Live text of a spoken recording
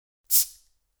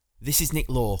This is Nick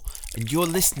Law, and you're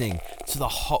listening to the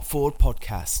Hop Forward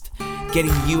Podcast,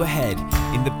 getting you ahead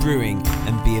in the brewing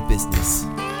and beer business.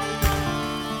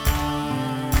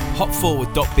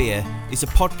 Hopforward.beer is a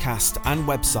podcast and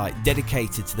website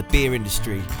dedicated to the beer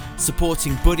industry,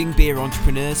 supporting budding beer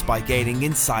entrepreneurs by gaining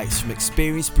insights from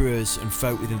experienced brewers and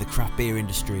folk within the craft beer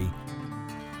industry.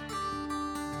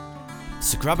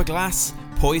 So grab a glass,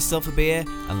 pour yourself a beer,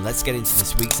 and let's get into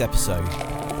this week's episode.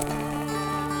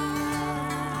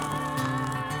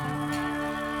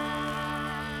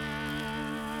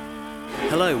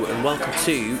 Hello and welcome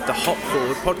to the Hop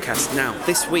Forward Podcast. Now,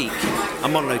 this week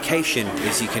I'm on location,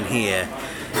 as you can hear,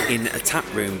 in a tap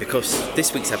room because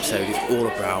this week's episode is all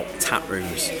about tap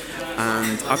rooms.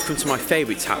 And I've come to my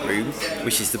favourite tap room,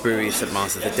 which is the Brewery of St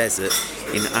Mars of the Desert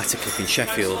in Attercliffe in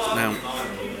Sheffield. Now,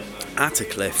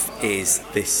 Attercliffe is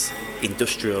this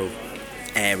industrial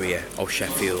area of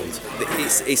Sheffield.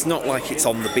 It's not like it's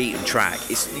on the beaten track.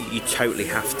 You totally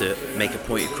have to make a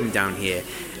point of coming down here.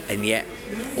 And yet,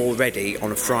 already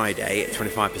on a Friday at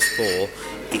 25 past 4,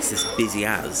 it's as busy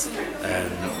as,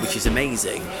 which is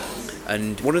amazing.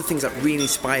 And one of the things that really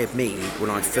inspired me when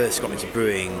I first got into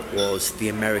brewing was the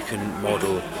American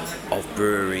model of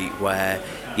brewery, where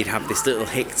you'd have this little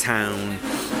hick town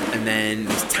and then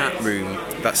this tap room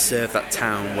that served that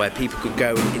town, where people could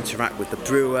go and interact with the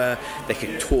brewer, they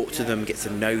could talk to them, get to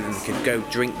know them, they could go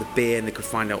drink the beer and they could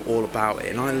find out all about it.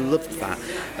 And I loved that.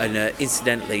 And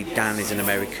incidentally, Dan is an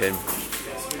American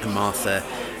and Martha,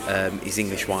 his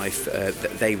English wife,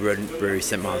 they run Brewery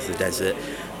St Mars of the Desert.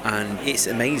 And it's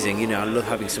amazing, you know, I love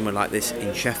having someone like this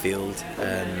in Sheffield,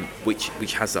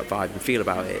 which has that vibe and feel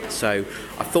about it. So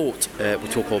I thought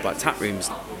we'd talk all about tap rooms.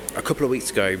 A couple of weeks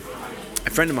ago, a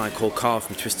friend of mine called Carl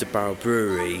from Twisted Barrel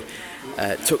Brewery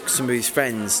took some of his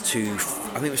friends to,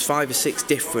 I think it was 5 or 6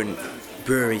 different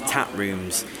brewery tap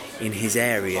rooms in his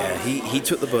area. He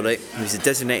took the bullet. He was a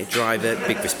designated driver.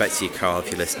 Big respect to you, Carl, if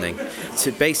you're listening.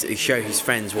 To basically show his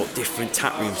friends what different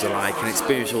tap rooms are like and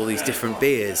experience all these different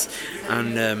beers,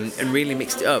 and really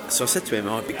mixed it up. So I said to him,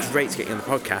 it'd be great to get you on the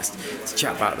podcast to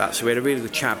chat about that. So we had a really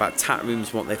good chat about tap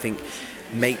rooms, what they think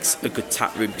makes a good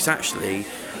tap room. Because actually,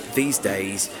 these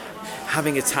days,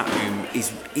 having a tap room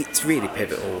it's really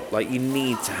pivotal. Like, you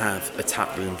need to have a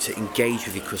tap room to engage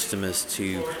with your customers,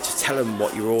 to tell them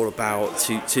what you're all about,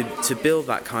 to build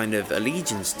that kind of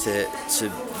allegiance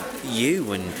to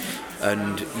you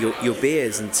and your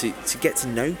beers, and to get to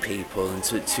know people, and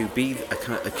to be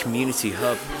a community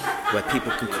hub where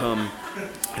people can come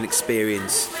and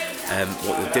experience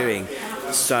what you're doing.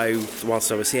 So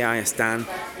whilst I was here, I asked Dan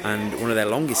and one of their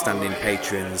longest standing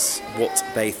patrons what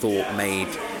they thought made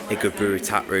a good brewery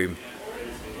tap room.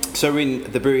 So we're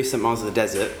in the Brewery of St Mars of the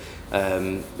Desert,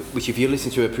 which, if you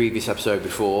listened to a previous episode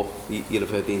before, you'll have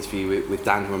heard the interview with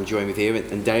Dan, who I'm joined with here,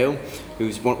 and Dale,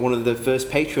 who's one of the first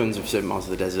patrons of St Mars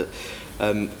of the Desert.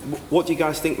 What do you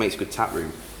guys think makes a good tap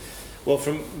room? Well,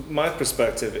 from my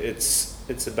perspective,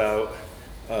 it's about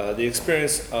the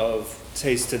experience of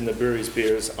tasting the brewery's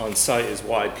beers on site is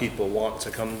why people want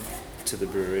to come to the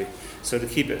brewery. So to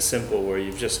keep it simple, where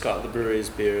you've just got the brewery's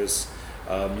beers,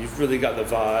 you've really got the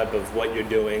vibe of what you're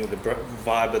doing, the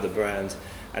vibe of the brand,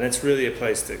 and it's really a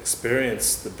place to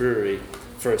experience the brewery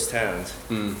firsthand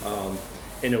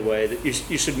in a way that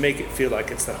you should make it feel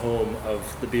like it's the home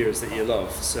of the beers that you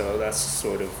love. So that's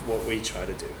sort of what we try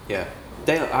to do. Yeah.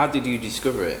 Dale, how did you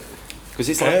discover it? Because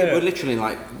it's like we're literally in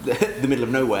like the middle of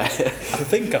nowhere. I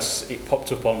think it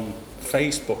popped up on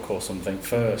Facebook or something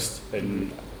first,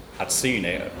 and I'd seen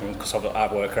it because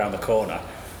I work around the corner.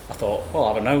 I thought, well,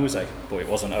 I'll have a nosy, but it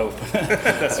wasn't open,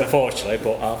 unfortunately.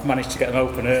 But I've managed to get them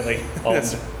open early on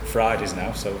Fridays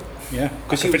now, so yeah.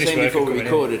 Because you were saying before we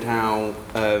recorded how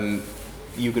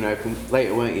you were going to open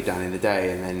later, weren't you, Dan, in the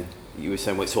day, and then you were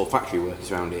saying, well, it's all factory workers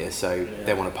around here, so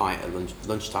they want a pint at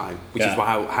lunchtime, which is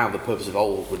how the pubs of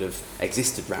old would have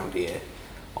existed round here,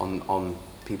 on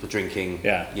people drinking,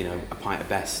 you know, a pint of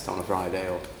best on a Friday.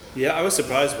 Or yeah, I was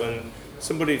surprised when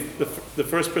somebody, the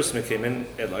first person who came in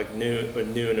at like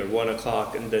noon or 1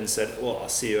 o'clock, and then said, well, I'll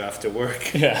see you after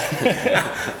work. Yeah.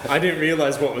 I didn't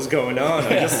realize what was going on.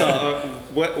 I just thought,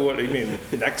 what do you mean,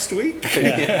 next week?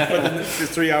 Yeah. But then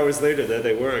 3 hours later, there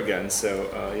they were again. So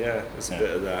there's a bit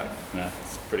of that. Yeah.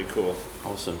 It's pretty cool.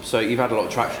 Awesome. So you've had a lot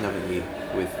of traction, haven't you,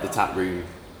 with the tap room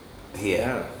here?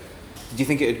 Yeah. Do you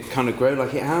think it would kind of grow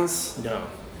like it has?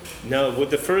 No, with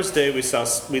the first day we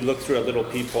looked through a little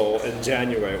peephole in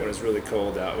January when it was really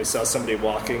cold out. We saw somebody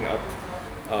walking up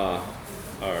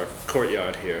our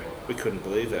courtyard here. We couldn't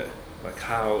believe it. Like,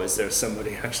 how is there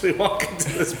somebody actually walking to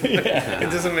this place?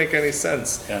 It doesn't make any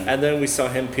sense. Yeah. And then we saw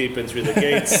him peeping through the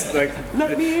gates. Like,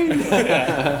 let me in.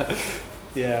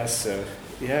 Yeah, so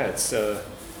yeah, it's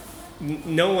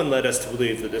no one led us to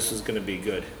believe that this was going to be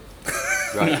good.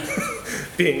 Right.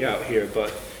 Being out here,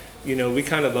 but we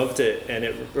kind of loved it, and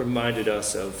it reminded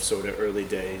us of sort of early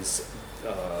days,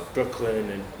 Brooklyn,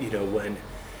 and when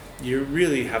you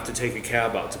really have to take a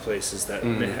cab out to places that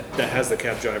has the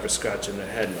cab driver scratching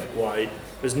their head like, why?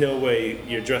 There's no way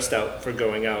you're dressed out for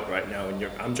going out right now, and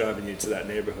I'm driving you to that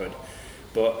neighborhood.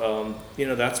 But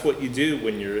that's what you do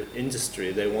when you're in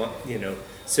industry. They want,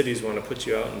 cities want to put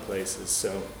you out in places.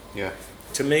 So Yeah.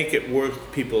 to make it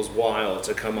worth people's while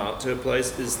to come out to a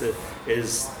place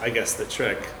is I guess the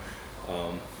trick.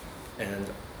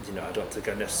 And I don't think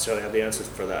I necessarily have the answers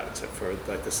for that, except for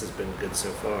like this has been good so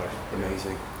far.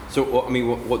 Amazing. So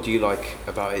what do you like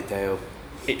about it, Dale?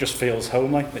 It just feels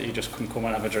homely, that you just can come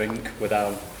and have a drink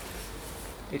without.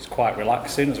 It's quite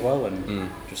relaxing as well, and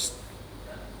just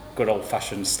good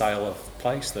old-fashioned style of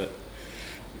place that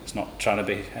it's not trying to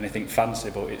be anything fancy,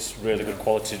 but it's really good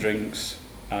quality drinks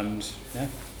and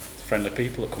friendly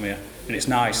people that come here. And it's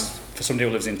nice for somebody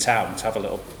who lives in town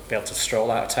to be able to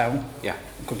stroll out of town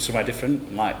and come somewhere different.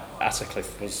 And like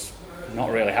Attercliffe was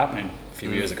not really happening a few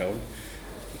years ago.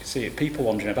 You can see it, people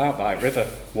wandering about by river,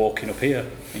 walking up here,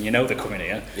 and they're coming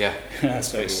here. Yeah.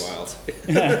 So it's wild.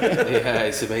 Yeah,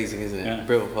 it's amazing, isn't it? Yeah.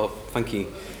 Brilliant. Well, thank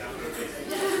you.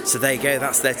 So there you go,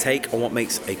 that's their take on what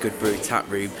makes a good brewery tap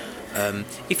room.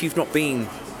 If you've not been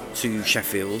to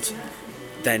Sheffield,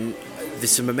 then there's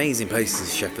some amazing places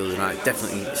in Sheffield, and I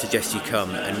definitely suggest you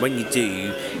come. And when you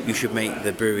do, you should make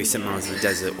the brewery St Mary's of the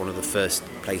Desert one of the first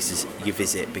places you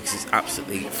visit, because it's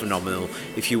absolutely phenomenal.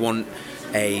 If you want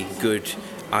a good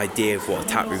idea of what a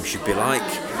tap room should be like,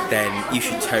 then you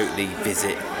should totally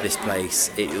visit this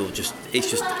place. It's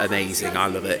just amazing. I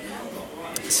love it.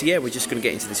 So yeah, we're just going to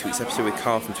get into this week's episode with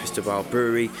Carl from Twisted Barrel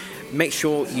Brewery. Make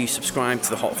sure you subscribe to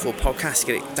the Hop Forward podcast,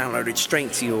 get it downloaded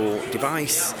straight to your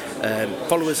device.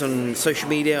 Follow us on social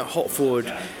media, Hop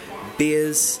Forward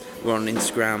Beers. We're on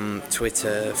Instagram,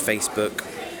 Twitter, Facebook.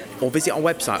 Or visit our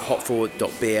website,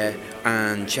 hopforward.beer,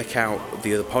 and check out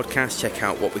the other podcasts, check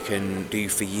out what we can do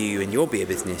for you and your beer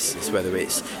business, whether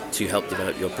it's to help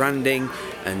develop your branding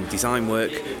and design work,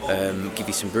 give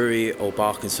you some brewery or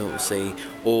bar consultancy,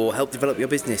 or help develop your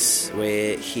business.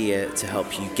 We're here to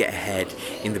help you get ahead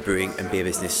in the brewing and beer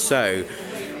business. So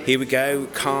here we go,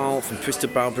 Carl from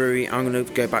Twisted Barrel Brewery. I'm going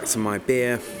to go back to my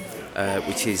beer,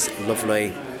 which is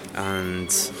lovely,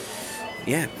 and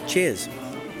yeah, cheers.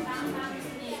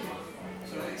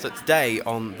 So today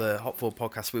on the Hop Forward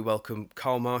podcast, we welcome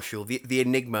Carl Marshall, the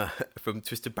enigma from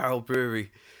Twisted Barrel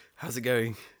Brewery. How's it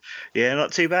going? Yeah,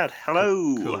 not too bad.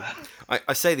 Hello. Cool.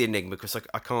 I say the enigma because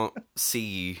I can't see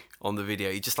you on the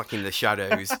video. You're just like in the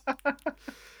shadows.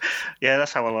 Yeah,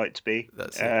 that's how I like to be.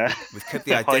 That's it. We've kept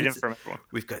the hiding identity. from everyone.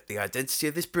 We've got the identity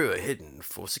of this brewer hidden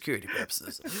for security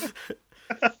purposes.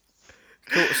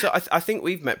 Cool. So I think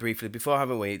we've met briefly before,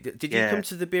 haven't we? Did you come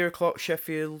to the Beer O'Clock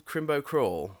Sheffield Crimbo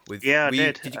Crawl? I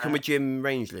did. Did you come with Jim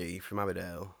Rangeley from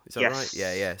Aberdale? Is that right?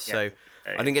 Yeah. So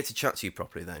I didn't get to chat to you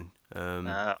properly then.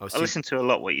 I listened to a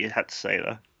lot what you had to say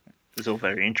though. It was all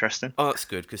very interesting. Oh, that's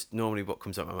good, because normally what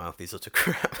comes out of my mouth is utter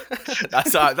crap.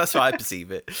 That's how I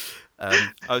perceive it. I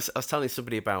was telling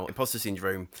somebody about imposter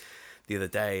syndrome the other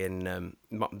day, and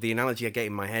the analogy I get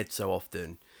in my head so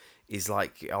often is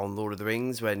like on Lord of the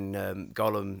Rings when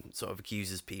Gollum sort of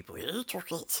accuses people. Yeah,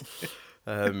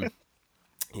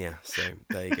 so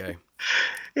there you go.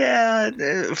 Yeah,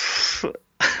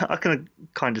 I can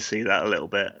kind of see that a little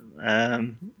bit.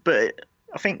 But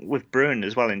I think with brewing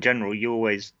as well in general, you're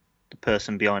always the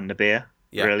person behind the beer,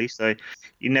 really. So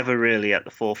you're never really at the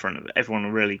forefront of it. Everyone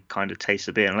will really kind of taste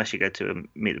the beer unless you go to a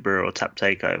Meet the Brewer or Tap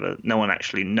Takeover. No one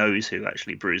actually knows who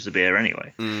actually brews the beer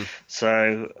anyway.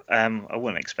 So I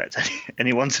wouldn't expect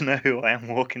anyone to know who I am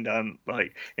walking down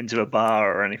like into a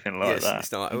bar or anything like that.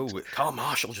 It's not like, Carl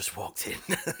Marshall just walked in.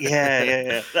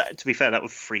 Yeah. To be fair, that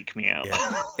would freak me out.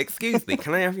 Yeah. Excuse me,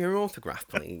 can I have your autograph,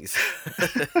 please?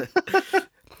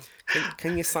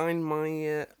 Can you sign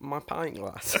my pint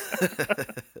glass?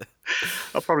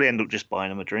 I'll probably end up just buying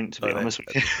them a drink, to be honest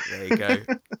with you. There you go.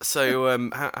 So,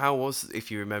 how was,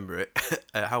 if you remember it,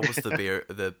 how was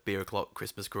the Beer O'Clock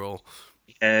Christmas Crawl?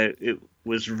 It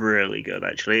was really good,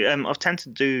 actually. I've tended to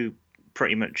do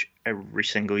pretty much every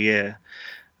single year.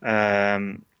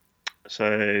 So,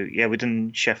 yeah, we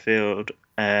done Sheffield.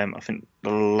 I think the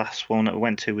last one that I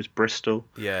went to was Bristol.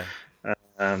 Yeah.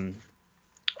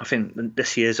 I think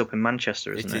this year's up in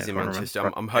Manchester, isn't it? It is in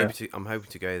Manchester. I'm hoping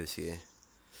to go this year.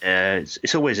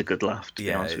 It's always a good laugh, to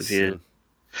be honest with you.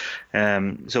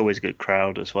 It's always a good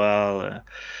crowd as well.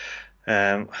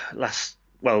 When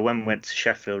we went to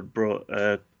Sheffield, brought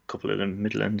a couple of the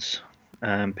Midlands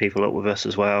people up with us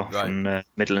as well Right. from the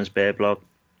Midlands Beer Blog.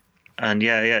 And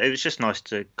yeah, it was just nice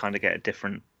to kind of get a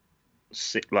different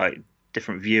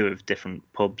view of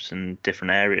different pubs and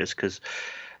different areas, because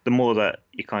the more that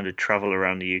you kind of travel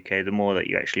around the UK, the more that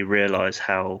you actually realise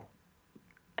how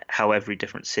every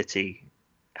different city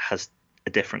has a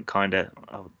different kind of,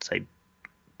 I would say,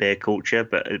 beer culture,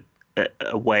 but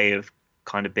a way of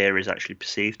kind of beer is actually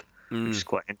perceived, which is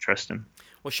quite interesting.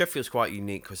 Well, Sheffield's quite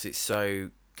unique because it's so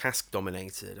cask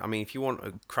dominated. I mean, if you want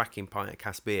a cracking pint of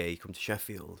cask beer, you come to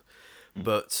Sheffield.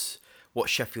 But what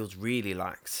Sheffield's really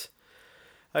lacked,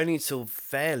 only until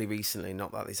fairly recently,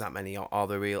 not that there's that many, are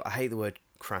the real, I hate the word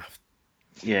craft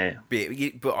Yeah.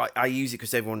 beer, but I use it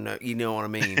because everyone know, you know what I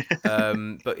mean.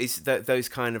 But it's those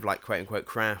kind of like quote unquote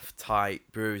craft type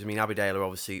breweries. I mean, Abbeydale are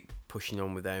obviously pushing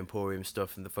on with their Emporium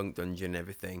stuff and the Funk Dungeon and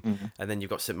everything. And then you've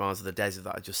got St. Mars of the Desert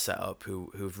that I just set up,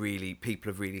 people have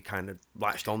really kind of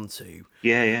latched onto.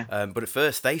 Yeah. But at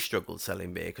first they struggled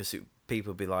selling beer because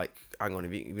people would be like, hang on,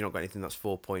 if you've not got anything that's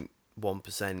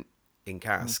 4.1% in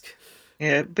cask.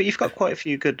 Yeah, but you've got quite a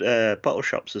few good bottle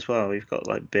shops as well. You've got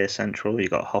like Beer Central, you've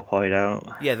got Hop Hideout.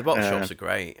 Yeah, the bottle shops are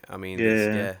great. I mean,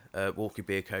 Yeah. Walkie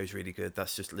Beer Co is really good.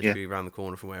 That's just literally around the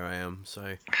corner from where I am.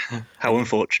 So, How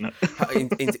unfortunate.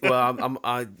 well,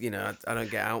 I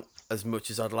don't get out as much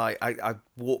as I'd like. I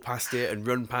walk past it and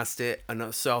run past it,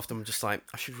 and so often I'm just like,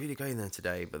 I should really go in there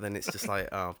today. But then it's just like,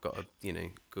 oh, I've got to,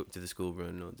 go up to the school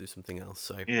run or do something else.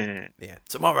 So Yeah.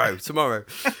 tomorrow.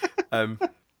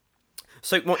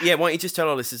 So, why don't you just tell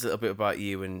our listeners a little bit about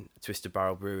you and Twisted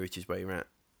Barrel Brewery, which is where you're at?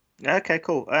 Okay,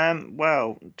 cool.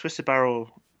 Well, Twisted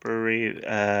Barrel Brewery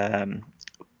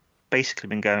basically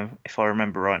been going, if I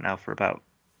remember right now, for about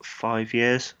 5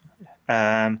 years.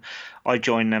 I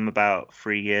joined them about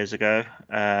 3 years ago.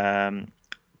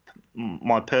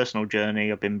 My personal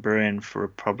journey, I've been brewing for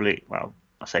probably, well,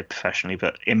 I say professionally,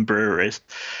 but in breweries,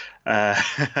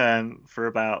 for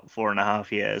about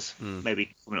 4.5 years,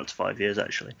 maybe coming up to 5 years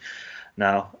actually.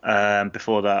 Now,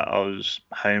 before that, I was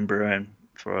home brewing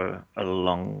for a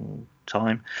long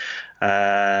time.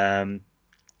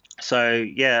 So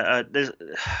yeah,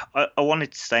 I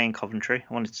wanted to stay in Coventry.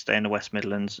 I wanted to stay in the West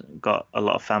Midlands. Got a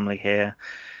lot of family here,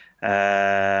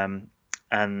 and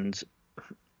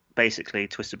basically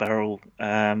Twisted Barrel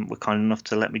were kind enough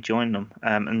to let me join them.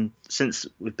 And since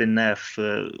I've been there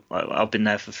for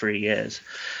 3 years,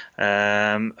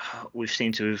 we've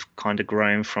seemed to have kind of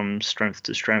grown from strength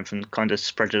to strength and kind of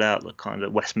spread it out the kind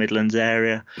of West Midlands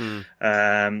area.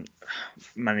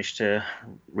 Managed to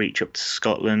reach up to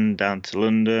Scotland, down to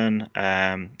London.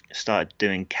 Started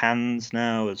doing cans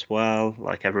now as well,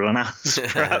 like everyone else,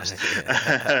 perhaps.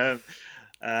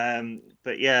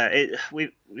 But yeah,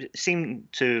 we seem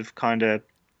to have kind of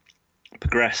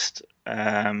progressed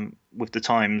with the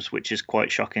times, which is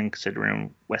quite shocking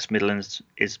considering West Midlands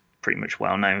is pretty much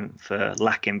well known for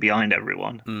lacking behind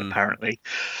everyone, apparently,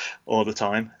 all the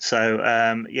time.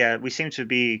 So yeah, we seem to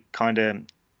be kind of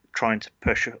trying to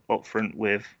push up front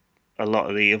with a lot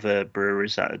of the other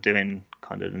breweries that are doing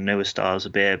kind of the newer styles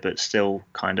of beer, but still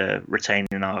kind of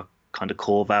retaining our kind of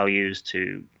core values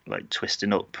to like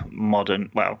twisting up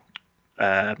modern,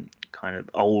 kind of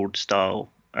old style,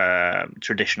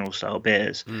 traditional style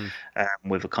beers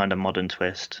with a kind of modern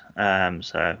twist.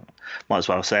 So might as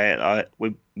well say it.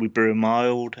 We brew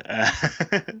mild. I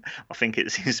think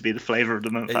it seems to be the flavour of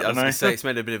the month. I was going to say it's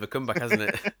made a bit of a comeback, hasn't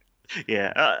it?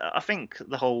 Yeah, I think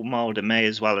the whole mild in May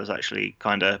as well has actually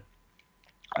kind of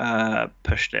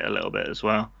pushed it a little bit as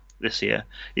well this year.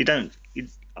 We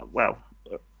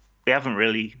haven't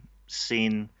really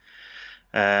seen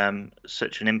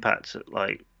such an impact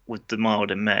like with the mild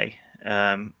in May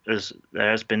as there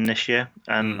has been this year,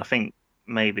 and I think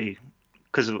maybe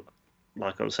because of,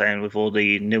 like I was saying, with all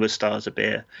the newer styles of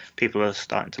beer, people are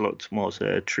starting to look more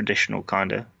to a traditional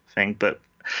kind of thing, but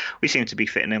we seem to be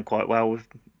fitting in quite well with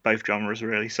both genres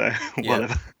really, so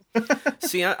whatever.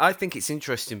 See, I think it's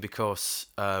interesting because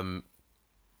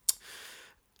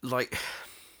like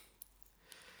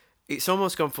it's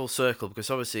almost gone full circle,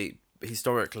 because obviously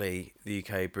historically the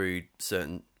UK brewed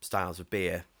certain styles of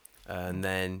beer, and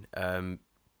then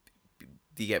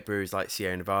you get breweries like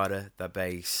Sierra Nevada that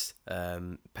base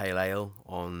pale ale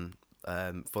on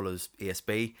Fuller's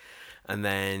ESB, and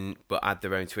then but add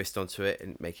their own twist onto it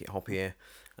and make it hoppier,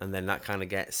 and then that kind of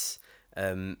gets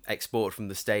exported from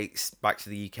the States back to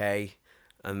the UK,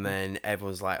 and then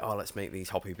everyone's like, oh, let's make these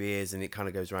hoppy beers, and it kind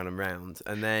of goes round and round.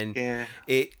 And then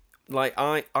it, like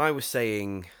I was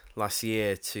saying last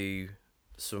year to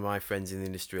some of my friends in the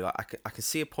industry, like I can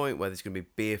see a point where there's going to be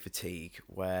beer fatigue,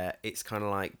 where it's kind of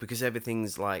like, because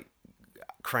everything's like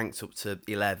cranked up to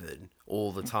 11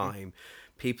 all the time,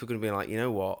 people are going to be like, you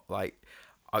know what, like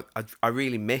I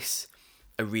really miss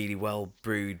a really well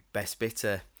brewed best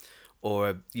bitter, or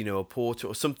a porter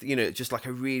or something, just like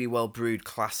a really well brewed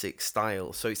classic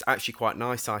style. So it's actually quite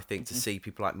nice, I think, to see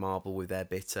people like Marble with their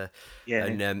bitter,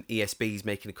 and ESB's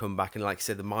making a comeback, and like I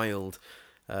said, the mild.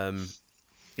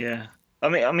 Yeah,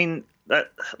 I mean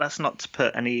that's not to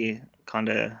put any kind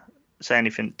of say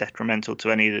anything detrimental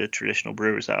to any of the traditional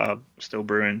brewers that are still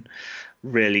brewing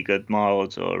really good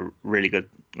milds or really good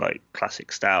like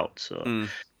classic stouts or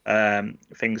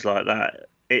things like that.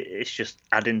 It's just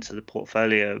adding to the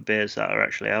portfolio of beers that are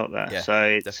actually out there. Yeah,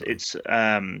 so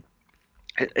definitely.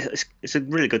 it's a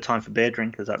really good time for beer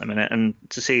drinkers at the minute, and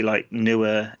to see like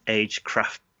newer age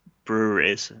craft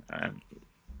breweries.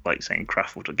 Like saying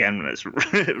craft again, that's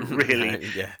really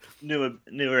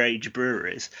newer age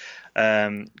breweries,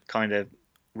 kind of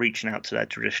reaching out to their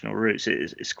traditional roots.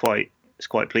 It's quite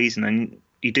pleasing, and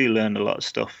you do learn a lot of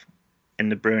stuff in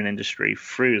the brewing industry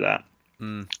through that.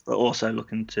 But also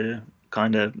looking to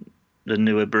kind of the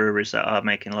newer breweries that are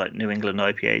making like New England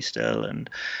IPA still and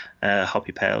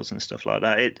hoppy pales and stuff like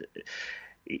that.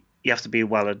 You have to be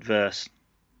well adverse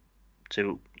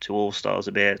to all styles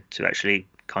of beer to actually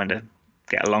kind of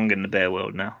get along in the beer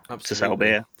world now. Absolutely. To sell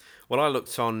beer. Well, I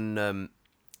looked on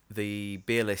the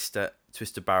beer list at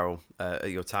Twisted Barrel at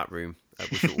your tap room,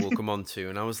 which we'll come on to,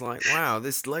 and I was like, wow,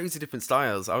 there's loads of different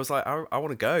styles. I was like, I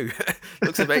want to go.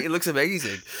 It looks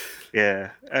amazing.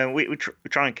 Yeah, we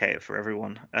try and cater for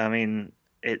everyone. I mean,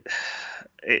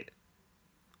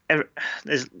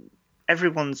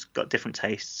 everyone's got different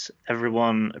tastes.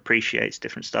 Everyone appreciates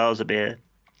different styles of beer.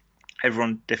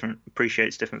 Everyone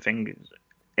appreciates different things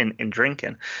in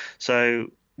drinking. So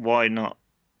why not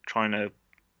trying to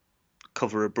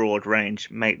cover a broad range,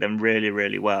 make them really,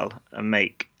 really well, and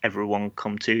make everyone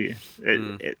come to you?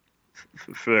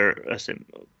 For us, it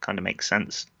kind of makes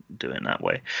sense doing that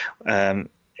way.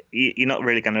 You're not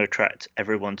really going to attract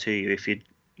everyone to you if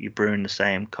you're brewing the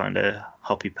same kind of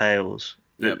hoppy pales.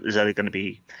 Yep. There's only going to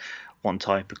be one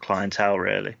type of clientele,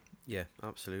 really. Yeah,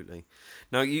 absolutely.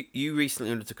 Now, you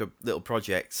recently undertook a little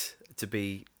project to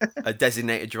be a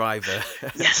designated driver.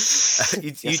 Yes.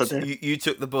 You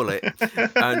took the bullet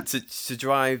and to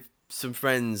drive some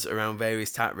friends around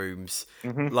various tap rooms.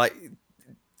 Mm-hmm. Like,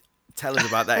 tell us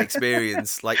about that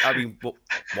experience. Like, I mean,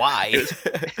 why?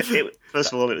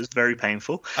 First of all, it was very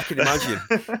painful. I can imagine.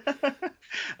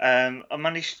 I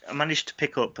managed to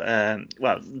pick up.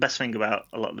 Well, the best thing about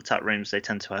a lot of the tap rooms, they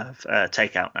tend to have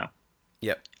takeout now.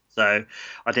 Yep. So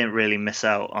I didn't really miss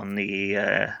out on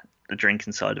the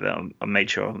drinking side of it. I made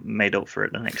sure I made up for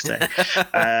it the next day.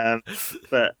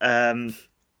 But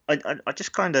I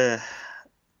just kind of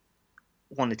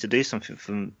wanted to do something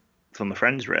for my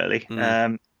friends, really.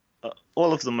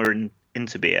 All of them are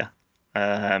into beer,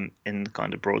 in the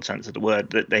kind of broad sense of the word,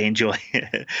 that they enjoy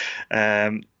it.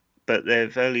 But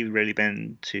they've only really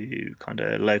been to kind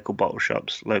of local bottle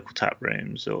shops, local tap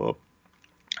rooms, or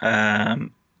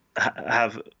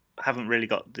haven't really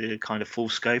got the kind of full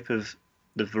scope of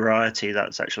the variety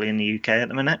that's actually in the UK at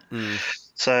the minute.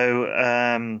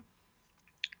 So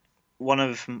one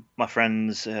of my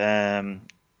friends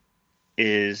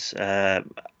is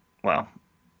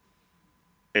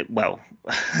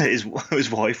his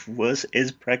wife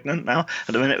is pregnant now at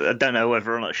the minute. I don't know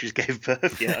whether or not she's gave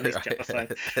birth yet. I need to check my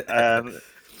phone.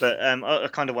 But I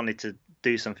kind of wanted to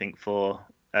do something for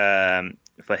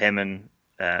him and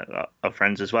our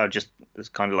friends as well, just as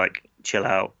kind of like chill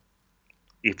out.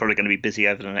 You're probably going to be busy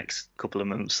over the next couple of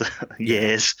months,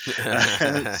 years.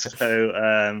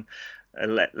 So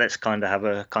let's kind of have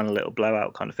a kind of little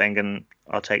blowout kind of thing, and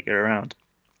I'll take you around.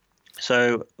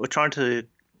 So we're trying to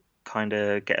kind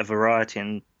of get a variety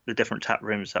in the different tap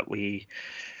rooms that we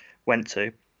went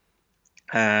to,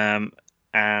 and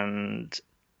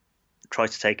try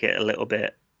to take it a little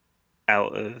bit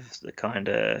out of the kind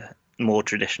of more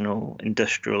traditional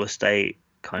industrial estate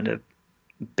kind of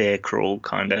beer crawl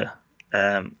kind of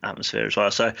atmosphere as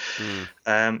well. So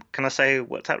can I say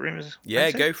what tap room is? Yeah,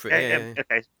 go for it. Yeah.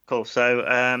 Okay, cool. So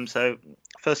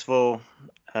first of all,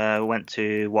 we went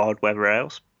to Wild Weather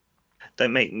Ales.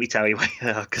 Don't make me tell you where you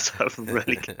are, because I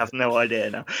really have no idea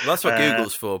now. Well, that's what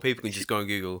Google's for. People can just go and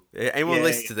Google. Anyone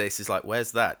listening to this is like,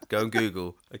 where's that? Go and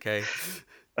Google. Okay.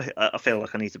 I feel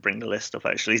like I need to bring the list up,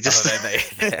 actually.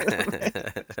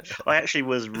 I actually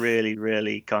was really,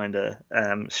 really kind of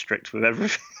strict with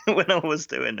everything when I was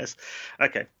doing this.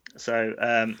 Okay, so...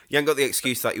 you haven't got the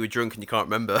excuse that you were drunk and you can't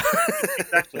remember.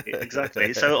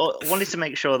 Exactly. So I wanted to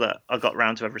make sure that I got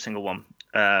round to every single one,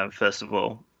 first of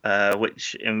all.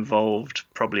 which involved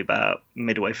probably about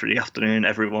midway through the afternoon,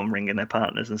 everyone ringing their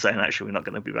partners and saying, actually, we're not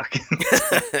going to be back in,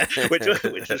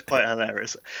 which was quite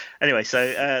hilarious. Anyway,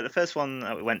 so the first one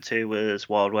that we went to was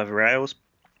Wild Weather Ales.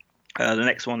 The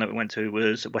next one that we went to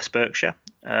was West Berkshire.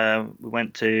 We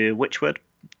went to Witchwood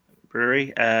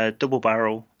Brewery, Double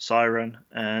Barrel, Siren,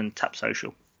 and Tap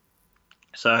Social.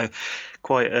 So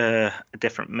quite a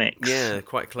different mix. Yeah,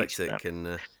 quite eclectic.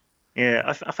 And yeah,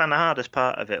 I found the hardest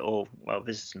part of it all, well,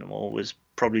 visiting them all, was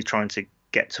probably trying to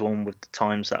get to one with the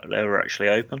times that they were actually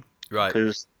open. Right.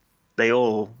 Because they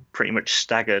all pretty much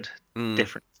staggered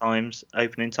different times,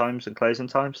 opening times and closing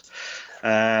times.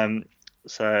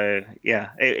 So, yeah,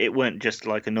 it weren't just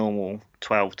like a normal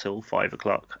 12 till 5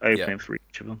 o'clock opening for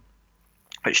each of them.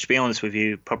 Which, to be honest with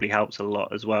you, probably helps a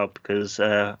lot as well, because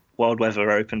Wild Weather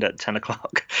opened at 10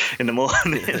 o'clock in the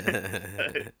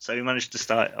morning. So we managed to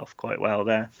start off quite well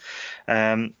there.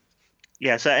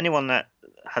 Yeah, so anyone that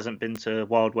hasn't been to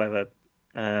Wild Weather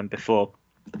before,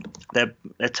 their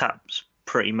tap's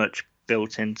pretty much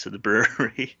built into the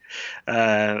brewery.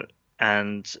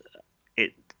 And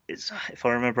it's, if I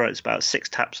remember right, it's about 6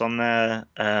 taps on there.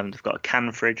 They've got a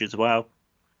can fridge as well.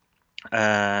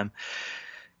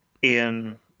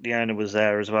 Ian, the owner, was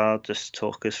there as well, just to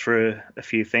talk us through a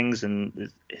few things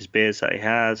and his beers that he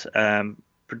has.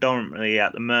 Predominantly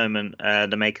at the moment, they're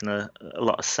making a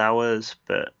lot of sours,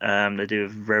 but they do a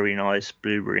very nice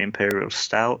Blueberry Imperial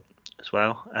Stout as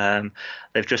well.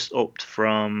 They've just upped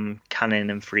from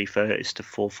canning and 330s to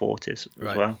 440s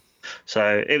as well.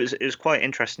 So it was quite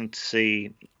interesting to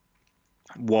see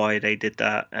why they did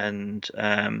that, and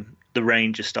the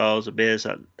range of styles of beers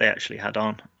that they actually had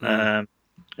on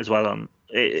as well.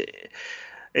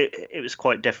 It was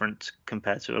quite different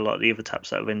compared to a lot of the other taps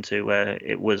that I've been to, where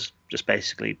it was just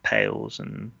basically pales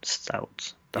and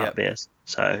stouts, dark beers.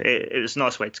 So it was a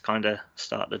nice way to kind of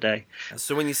start the day.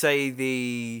 So when you say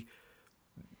the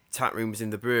tap room was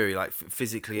in the brewery, like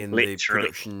physically in Literally the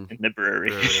production in the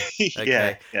brewery.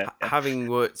 Okay. yeah. Having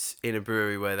worked in a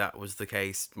brewery where that was the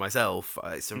case myself,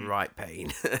 it's a right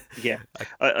pain. Yeah,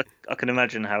 I can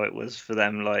imagine how it was for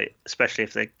them, like especially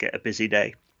if they get a busy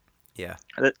day. Yeah,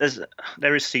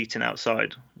 there is seating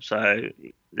outside, so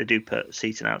they do put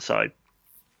seating outside.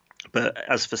 But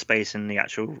as for space in the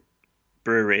actual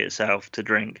brewery itself to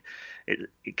drink, it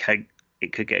could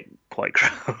get quite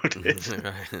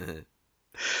crowded.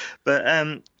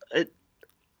 But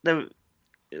they're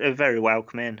very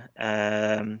welcoming,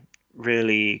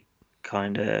 really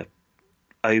kind of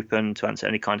open to answer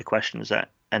any kind of questions that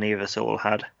any of us all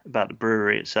had about the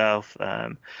brewery itself,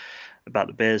 about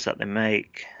the beers that they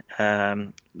make.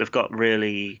 They've got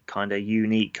really kind of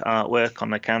unique artwork on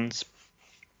their cans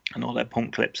and all their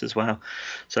pump clips as well.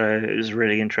 So it was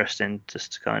really interesting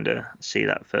just to kind of see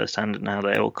that firsthand and how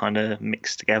they all kind of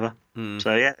mix together.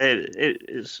 So yeah,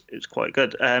 it's quite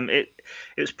good. It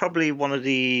was probably one of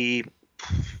the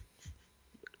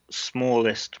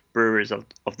smallest breweries of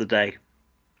the day,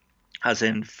 as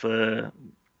in for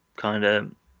kind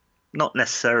of not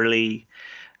necessarily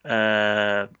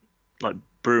like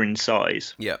brewing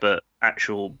size, but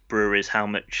actual breweries, how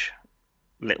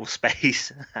little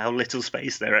space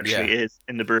there actually is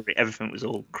in the brewery. Everything was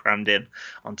all crammed in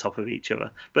on top of each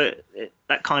other, but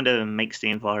that kind of makes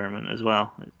the environment as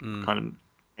well. It kind of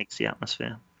makes the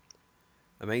atmosphere.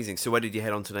 Amazing. So where did you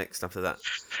head on to next after that?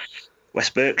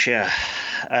 West Berkshire.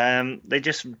 They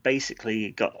just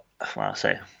basically got, well, I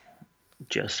say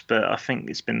just, but I think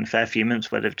it's been a fair few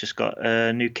months where they've just got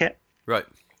a new kit. Right.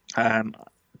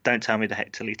 Don't tell me the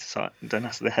hectoliter size. Don't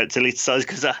ask the hectoliter size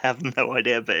because I have no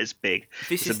idea. But it's big.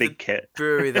 It's a big kit.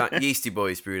 Brewery that Yeasty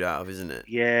Boys brewed out of, isn't it?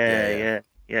 Yeah.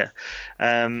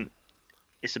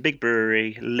 It's a big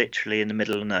brewery, literally in the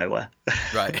middle of nowhere.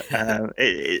 Right.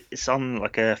 It's on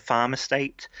like a farm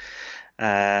estate.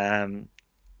 Go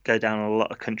down a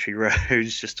lot of country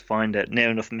roads just to find it. Near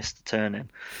enough missed the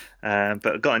turning. But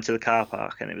I got into the car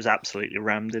park and it was absolutely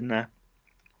rammed in there.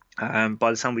 By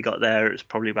the time we got there, it was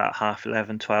probably about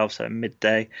 11:30, 12, so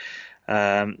midday.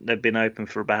 They've been open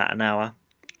for about an hour,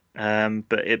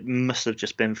 but it must have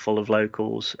just been full of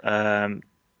locals.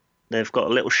 They've got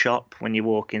a little shop when you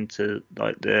walk into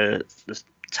like the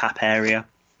tap area,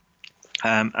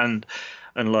 and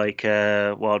like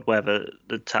Wild Weather,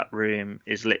 the tap room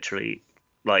is literally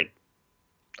like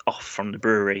off from the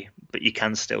brewery, but you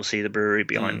can still see the brewery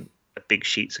behind big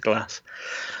sheets of glass.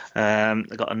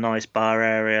 They've got a nice bar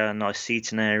area, a nice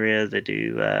seating area. They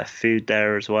do food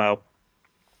there as well,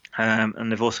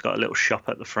 and they've also got a little shop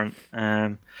at the front,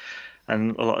 and a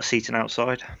lot of seating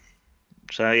outside.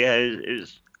 So yeah, it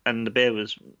was, and the beer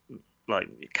was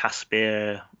like cask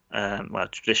beer,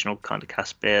 traditional kind of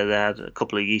cask beer. They had a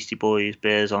couple of Yeasty Boys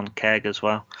beers on keg as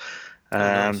well.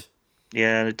 Nice.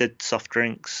 Yeah, they did soft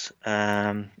drinks,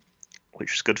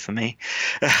 which was good for me.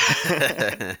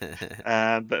 But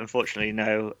unfortunately,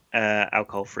 no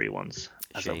alcohol-free ones.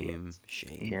 Shame.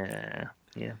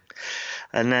 Yeah.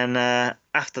 And then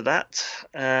after that,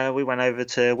 we went over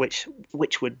to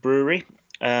Witchwood Brewery,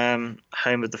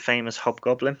 home of the famous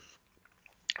Hobgoblin,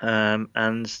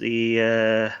 and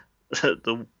the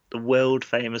the world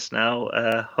famous now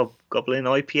Hobgoblin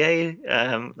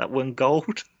IPA that won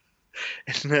gold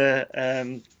in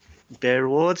the beer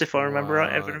awards, if I remember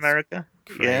right, over in America.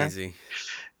 Crazy.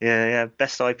 Yeah.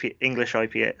 Best English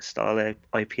IPA style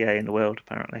IPA in the world,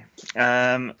 apparently.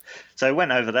 So I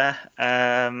went over there,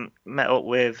 met up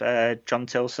with John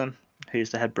Tilson,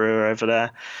 who's the head brewer over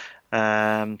there.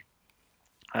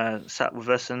 Sat with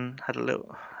us and had a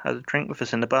drink with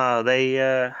us in the bar. They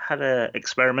had a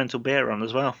experimental beer on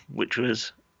as well, which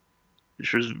was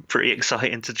pretty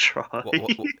exciting to try.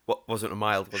 What wasn't a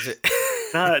mild, was it?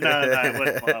 No, it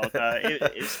wasn't mild.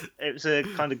 It was a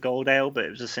kind of gold ale, but it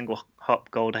was a single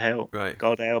hop gold ale. Right.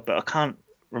 Gold ale, but I can't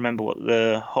remember what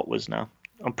the hop was now.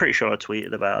 I'm pretty sure I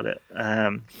tweeted about it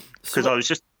because I was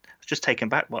just taken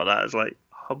back by that. I was like,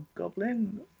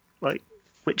 Hobgoblin, like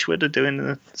Witchwood are doing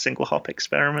the single hop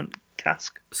experiment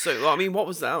cask. So I mean, what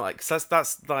was that like? 'Cause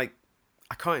that's like,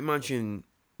 I can't imagine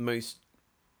most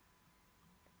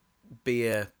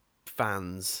beer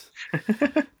fans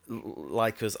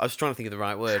like us. I was trying to think of the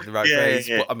right word, the right phrase.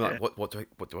 What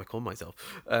do I call myself?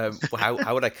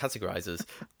 How would I categorize us?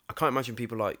 I can't imagine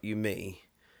people like you, me,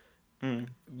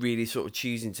 really sort of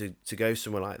choosing to go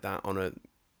somewhere like that on a,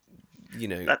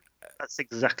 That's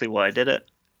exactly why I did it.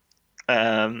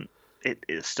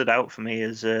 It stood out for me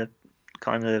as a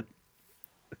kind of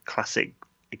a classic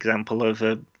example of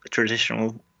a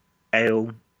traditional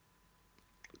ale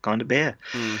kind of beer,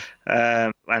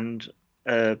 and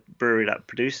a brewery that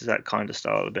produces that kind of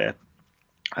style of beer.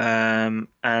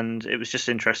 And it was just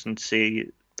interesting to see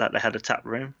that they had a tap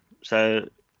room, so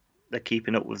they're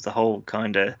keeping up with the whole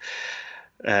kind of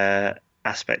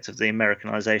aspect of the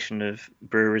Americanization of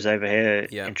breweries over here,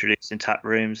 introducing tap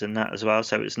rooms and that as well.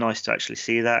 So it was nice to actually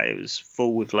see that. It was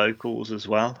full with locals as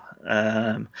well.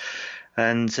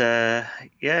 And they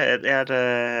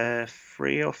had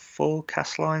 3 or 4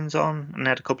 cask lines on, and they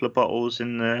had a couple of bottles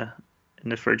in the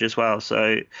fridge as well.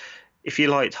 So if you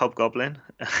liked Hobgoblin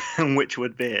and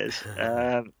Witchwood beers,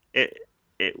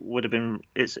 it would have been.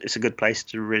 It's a good place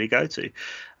to really go to.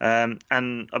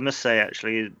 And I must say,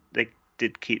 actually, they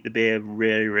did keep the beer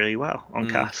really, really well on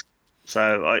cask.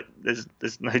 So there's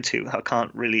no two. I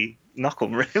can't really knock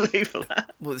them really for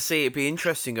that. Well, see, it'd be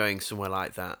interesting going somewhere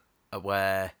like that,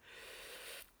 where,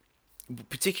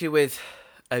 particularly with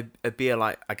a beer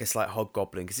like, I guess, like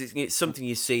Hobgoblin, because it's something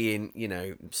you see in,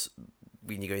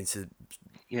 when you go into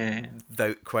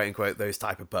quote unquote those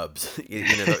type of pubs.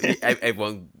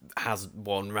 Everyone has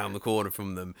one round the corner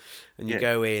from them, and you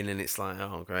go in and it's like,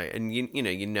 oh great, and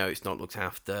you know it's not looked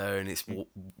after, and it's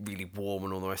really warm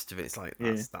and all the rest of it. It's like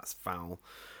that's foul.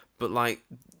 But like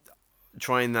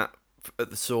trying that at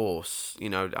the source,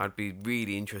 I'd be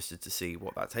really interested to see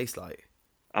what that tastes like.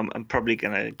 I'm probably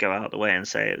gonna go out of the way and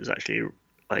say it was actually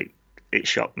like, it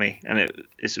shocked me, and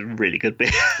it's a really good beer.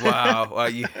 Wow, well,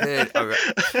 you heard.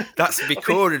 That's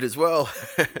recorded as well.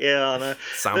 Yeah, I know.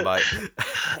 Soundbite.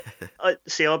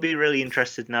 I'll be really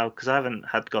interested now, because I haven't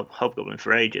had Hobgoblin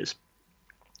for ages.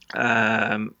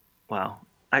 Actually,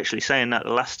 saying that,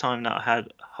 the last time that I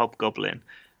had Hobgoblin,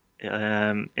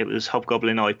 it was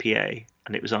Hobgoblin IPA,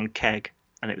 and it was on keg,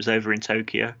 and it was over in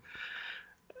Tokyo.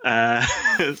 So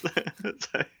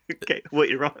what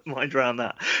your mind around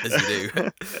that? As you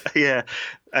do. Yeah,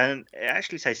 and it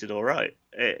actually tasted all right.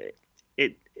 It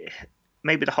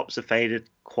maybe the hops have faded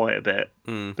quite a bit,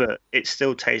 but it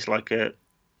still tastes like I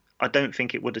don't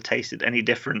think it would have tasted any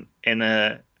different in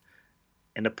a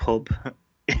pub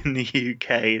in the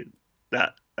UK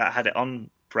that had it on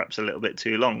perhaps a little bit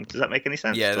too long. Does that make any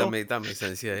sense? Yeah, that makes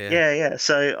sense. Yeah. Yeah.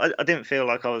 So I didn't feel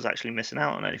like I was actually missing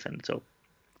out on anything at all.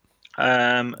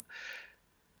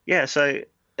 So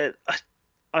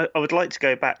I would like to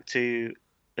go back to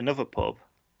another pub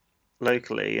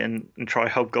locally and try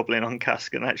Hobgoblin on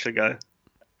cask and actually go,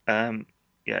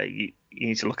 you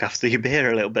need to look after your beer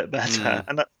a little bit better,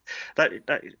 and that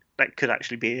could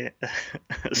actually be a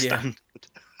standard.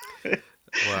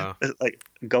 Wow. Like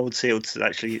gold sealed to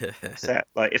actually set.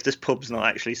 Like, if this pub's not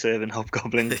actually serving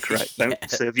Hobgoblin correct, don't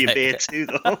serve your beer to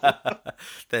them.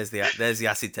 There's the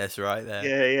acid test right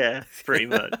there. Yeah, pretty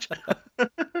much.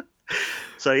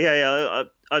 So I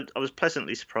was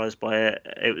pleasantly surprised by it.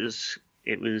 It was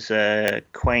it was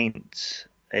quaint.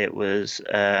 It was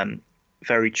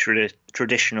very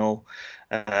traditional.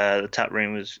 The tap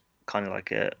room was kind of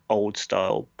like a old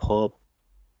style pub,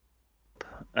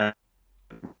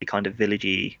 kind of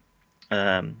villagey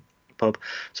pub.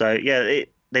 So yeah,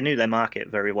 they knew their market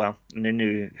very well, and they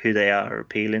knew who they are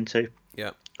appealing to.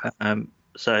 Yeah.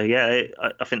 So yeah,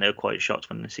 I think they were quite shocked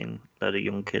when they seen a load of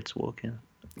young kids walking.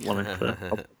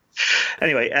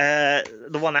 Anyway,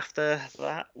 the one after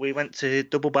that, we went to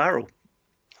Double Barrel.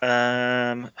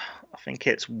 I think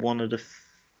it's one of the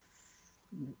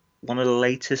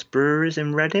latest breweries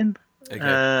in Reading.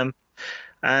 Okay.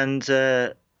 And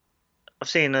I've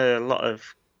seen a lot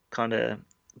of kind of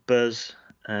buzz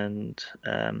and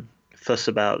fuss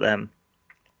about them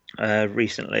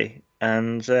recently,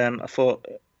 and I thought,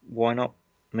 why not?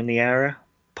 I'm in the area,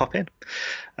 pop in.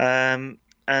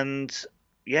 And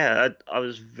yeah, I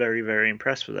was very, very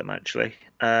impressed with them actually.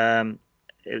 It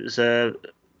was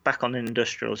back on an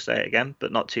industrial estate again,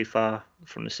 but not too far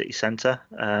from the city centre.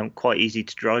 Quite easy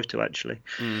to drive to actually.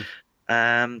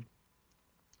 And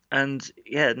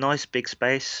yeah, nice big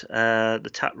space. The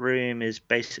tap room is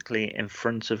basically in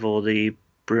front of all the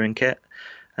brewing kit.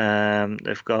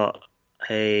 They've got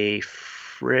a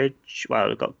fridge. Well,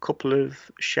 they've got a couple of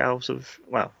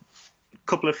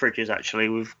fridges actually,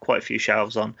 with quite a few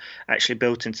shelves on, actually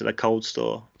built into the cold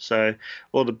store. So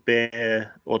all the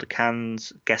beer, all the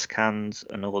cans, guest cans,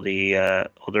 and all their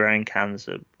own cans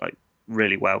are like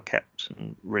really well kept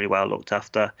and really well looked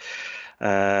after.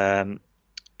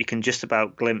 You can just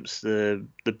about glimpse the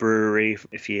brewery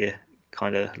if you're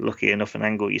kind of lucky enough and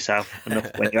angle yourself enough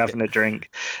when you're having a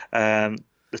drink.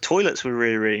 The toilets were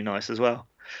really, really nice as well.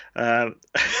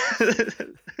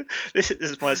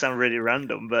 This might sound really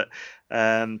random, but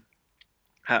out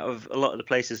of a lot of the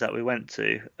places that we went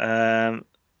to, I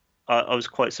was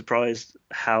quite surprised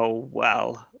how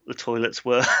well the toilets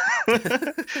were.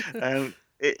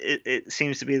 It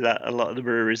seems to be that a lot of the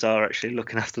breweries are actually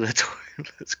looking after their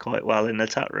toilets quite well in their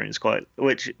tap rooms,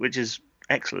 which is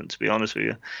excellent, to be honest with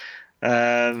you.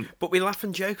 But we laugh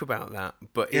and joke about that.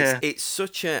 But it's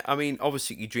such a. I mean,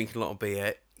 obviously, you're drinking a lot of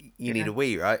beer. You need a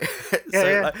wee, right?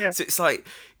 So it's like,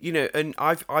 you know, and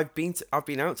I've been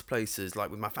out to places like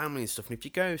with my family and stuff, and if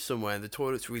you go somewhere and the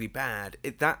toilet's really bad,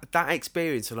 that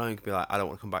experience alone can be like, I don't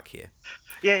want to come back here.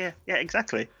 Yeah,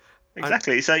 exactly.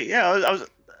 So yeah, I was.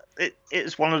 It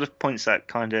was one of the points that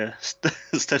kind of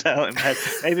stood out in my head.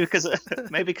 Maybe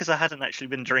because I hadn't actually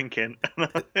been drinking, and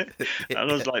I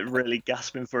was like really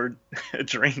gasping for a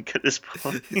drink at this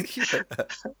point.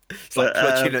 It's like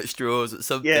clutching at straws at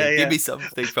something. Yeah. Give me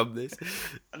something from this.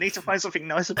 I need to find something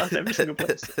nice about every single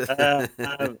place.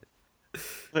 But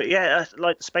yeah,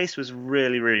 like the space was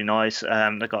really, really nice.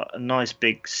 They got a nice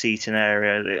big seating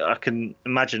area. I can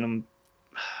imagine them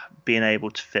being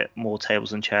able to fit more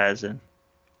tables and chairs in.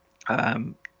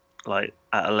 Like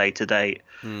at a later date.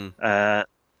 The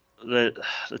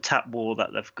tap wall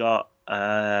that they've got,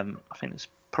 I think it's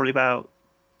probably about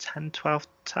 10-12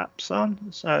 taps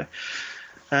on, so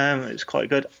it's quite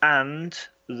good. And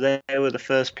they were the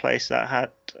first place that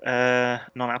had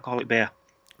non-alcoholic beer,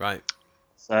 right?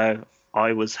 So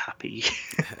I was happy.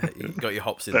 You got your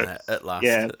hops in there at last.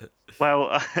 Yeah,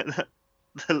 well,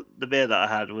 the beer that I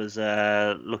had was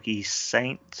Lucky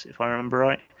Saint, if I remember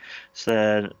right. It's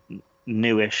a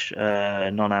newish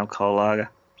non-alcohol lager.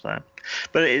 So,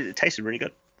 but it tasted really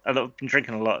good. I've been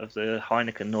drinking a lot of the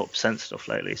Heineken 0% stuff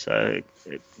lately, so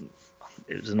it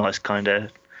was a nice kind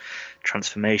of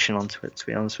transformation onto it, to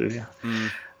be honest with you.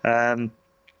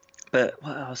 But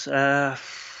what else? Yeah,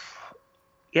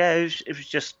 it was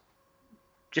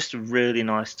just a really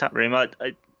nice tap room.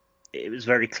 It was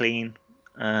very clean.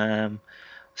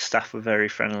 Staff were very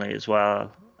friendly as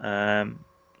well.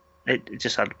 It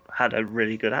just had a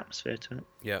really good atmosphere to it.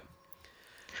 Yeah.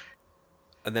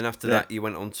 And then after that, you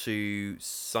went on to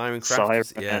Siren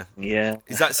Craft. Yeah.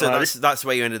 Is that so? That's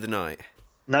where you ended the night.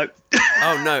 No.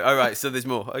 Oh no! All right. So there's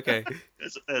more. Okay.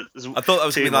 There's I thought that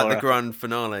was going to be like the grand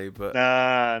finale, but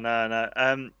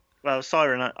no. Well,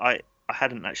 Siren, I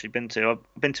hadn't actually been to.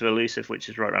 I've been to Elusive, which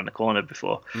is right around the corner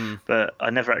before, but I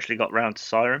never actually got round to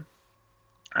Siren.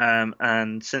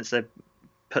 And since they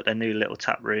put their new little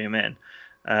tap room in,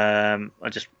 I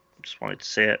just wanted to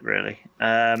see it really.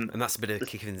 And that's a bit of a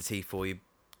kick in the teeth for you,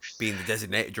 being the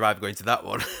designated driver going to that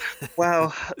one.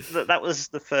 Well, that was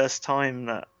the first time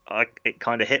that it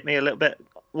kind of hit me a little bit.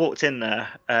 Walked in there,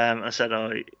 I said,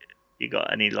 "Oh, you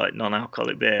got any like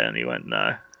non-alcoholic beer?" And he went,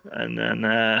 "No." And then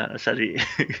I said, "You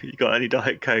got any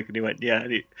Diet Coke?" And he went, "Yeah."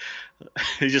 And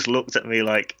he just looked at me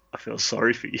like, "I feel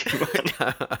sorry for you." Just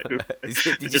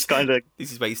kind of,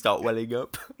 This is where you start welling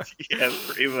up. yeah,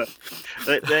 pretty much.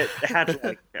 They had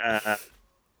like,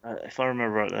 if I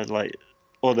remember right, they had like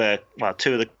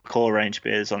two of the core range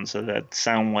beers on. So they had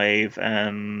Soundwave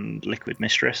and Liquid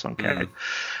Mistress on keg.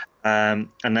 And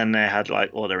then they had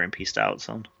like all their MP stouts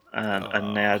on,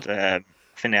 and they had I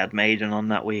think they had Maiden on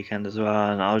that weekend as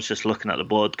well. And I was just looking at the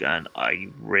board going, I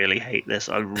really hate this.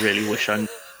 I really wish I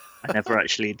never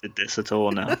actually did this at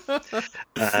all now.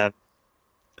 But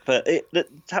the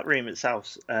tap room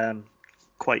itself's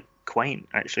quite quaint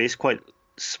actually. It's quite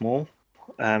small.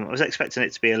 I was expecting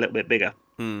it to be a little bit bigger,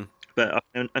 but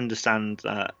I understand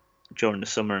that during the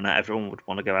summer and that everyone would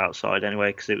want to go outside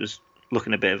anyway because it was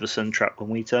looking a bit of a sun trap when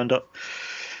we turned up.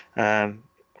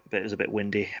 But it was a bit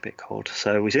windy, a bit cold,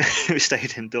 so we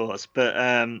stayed indoors. But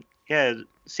yeah,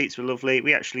 seats were lovely.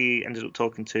 We actually ended up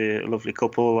talking to a lovely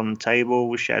couple on the table.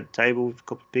 We shared a table with a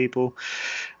couple of people.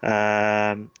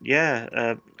 Had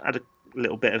a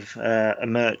little bit of a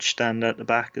merch stand at the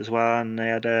back as well, and they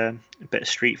had a bit of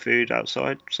street food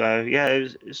outside. So yeah,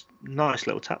 it was a nice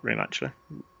little tap room actually.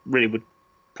 Really would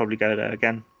probably go there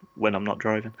again when I'm not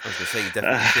driving. I was going to say, you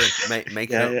definitely should.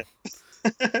 Make it up. Yeah.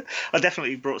 I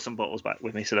definitely brought some bottles back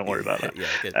with me, so don't worry about that. Yeah,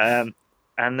 good.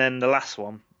 And then the last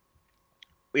one,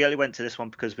 we only went to this one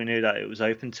because we knew that it was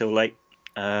open till late,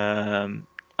 and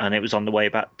it was on the way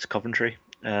back to Coventry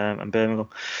and Birmingham.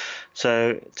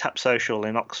 So Tap Social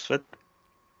in Oxford.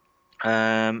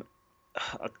 I'll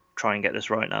try and get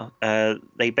this right now.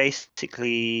 They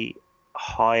basically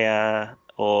hire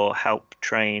or help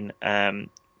train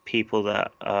people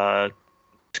that are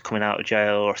coming out of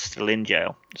jail or still in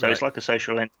jail. So It's like a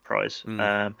social enterprise.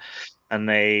 And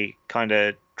they kind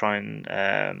of try and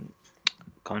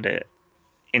kind of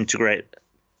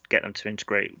get them to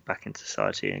integrate back into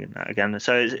society and that again.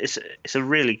 So it's a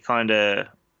really kind of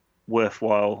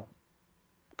worthwhile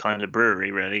kind of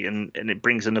brewery, really, and it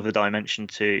brings another dimension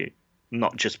to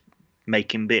not just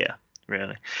making beer,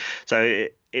 really. So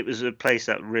it was a place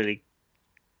that really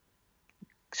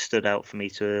stood out for me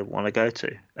to want to go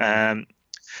to.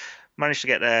 Managed to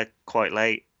get there quite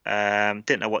late.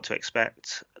 Didn't know what to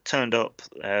expect. Turned up.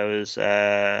 There was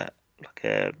like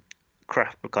a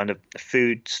craft kind of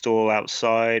food stall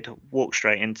outside. Walked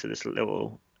straight into this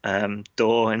little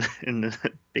door in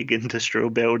the big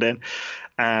industrial building,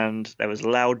 and there was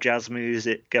loud jazz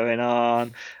music going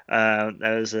on.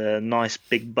 There was a nice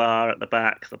big bar at the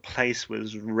back. The place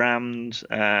was rammed.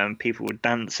 People were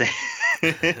dancing,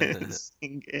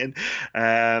 singing,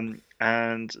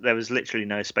 and there was literally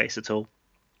no space at all.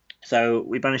 So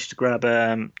we managed to grab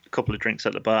a couple of drinks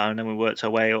at the bar, and then we worked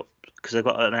our way up because they've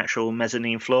got an actual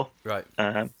mezzanine floor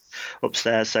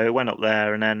upstairs. So we went up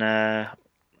there and then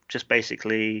just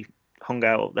basically hung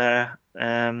out up there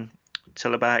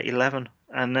till about 11,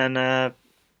 and then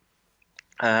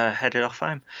headed off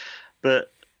home.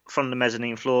 But from the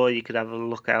mezzanine floor, you could have a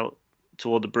look out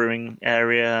toward the brewing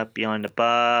area behind the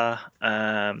bar.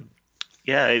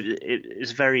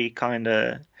 It's very kind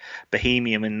of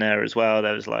bohemian in there as well.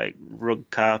 There was like rug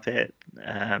carpet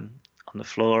on the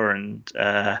floor and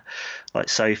like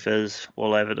sofas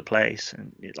all over the place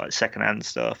and like secondhand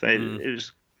stuff. It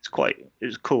was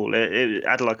cool. It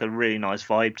had like a really nice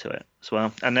vibe to it as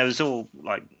well, and there was all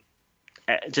like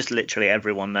just literally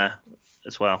everyone there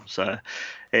as well. So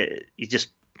you just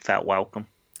felt welcome.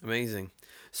 Amazing.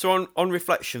 So on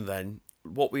reflection, then,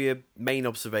 what were your main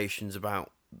observations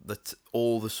about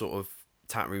all the sort of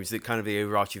tap rooms, the kind of the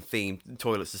overarching theme,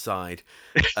 toilets aside?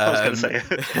 I was going to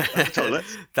say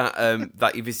toilets.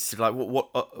 that you visited. Like,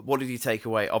 what did you take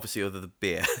away? Obviously, other than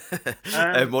beer.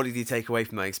 What did you take away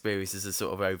from that experience as a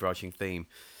sort of overarching theme?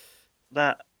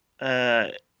 That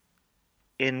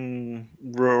in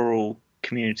rural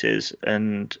communities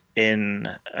and in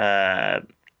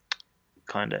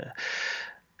kind of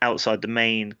outside the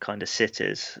main kind of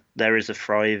cities, there is a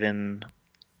thriving,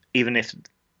 even if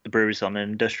the brewery's on an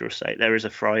industrial estate, there is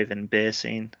a thriving beer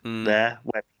scene there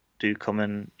where people do come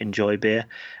and enjoy beer,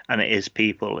 and it is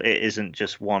people. It isn't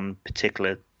just one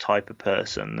particular type of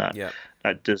person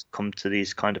that does come to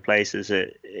these kind of places.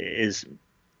 It is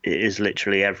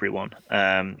literally everyone,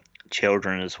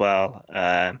 children as well.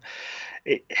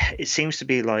 It seems to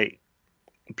be like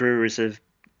breweries have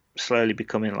slowly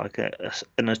becoming like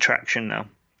an attraction now.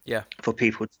 Yeah, for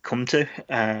people to come to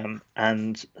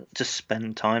and just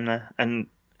spend time there. And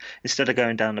instead of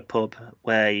going down the pub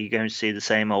where you're going to see the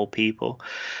same old people,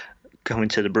 coming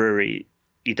to the brewery,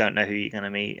 you don't know who you're going to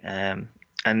meet.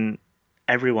 And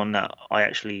everyone that I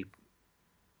actually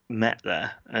met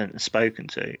there and spoken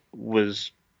to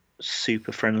was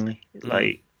super friendly,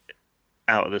 like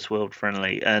out of this world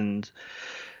friendly, and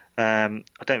I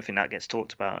don't think that gets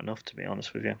talked about enough, to be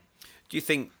honest with you. Do you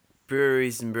think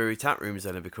breweries and brewery tap rooms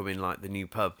then are becoming like the new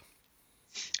pub?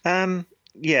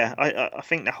 Yeah, I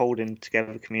think they're holding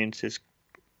together communities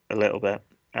a little bit.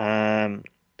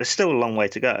 There's still a long way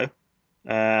to go,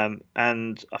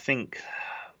 and I think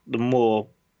the more,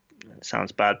 it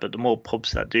sounds bad, but the more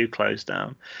pubs that do close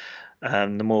down,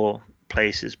 the more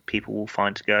places people will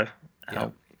find to go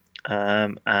out.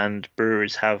 And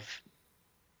breweries have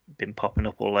been popping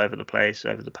up all over the place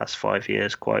over the past 5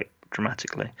 years quite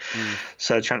dramatically.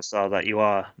 So the chances are that you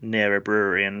are near a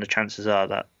brewery, and the chances are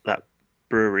that that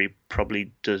brewery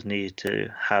probably does need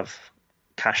to have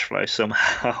cash flow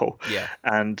somehow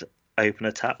and open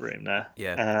a tap room there.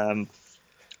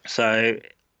 So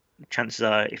chances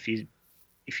are, if you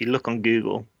look on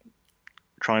Google,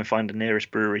 try and find the nearest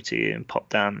brewery to you and pop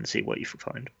down and see what you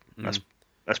find.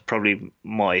 That's probably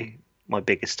my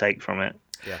biggest take from it.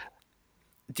 Yeah.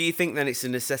 Do you think then it's a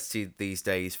necessity these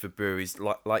days for breweries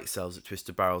like yourselves at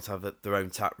Twisted Barrel to have their own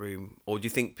tap room, or do you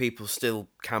think people still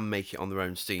can make it on their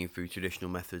own steam through traditional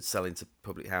methods, selling to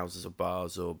public houses or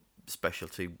bars or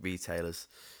specialty retailers?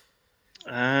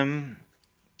 It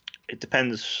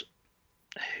depends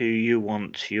who you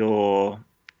want your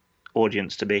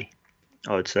audience to be,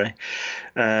 I would say.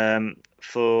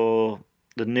 For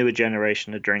the newer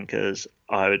generation of drinkers,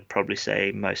 I would probably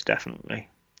say most definitely.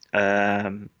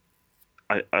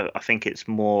 I think it's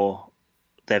more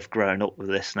they've grown up with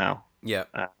this now,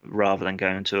 rather than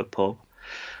going to a pub.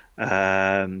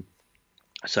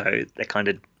 So they kind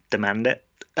of demand it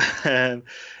in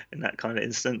that kind of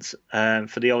instance.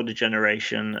 For the older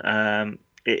generation,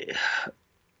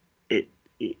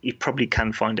 you probably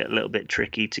can find it a little bit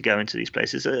tricky to go into these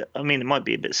places. I mean, it might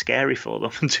be a bit scary for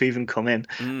them to even come in,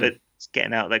 but it's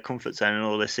getting out of their comfort zone, and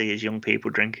all they see is young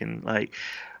people drinking like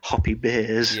hoppy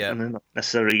beers, and they're not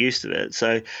necessarily used to it.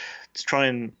 So to try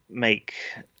and make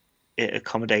it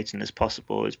accommodating as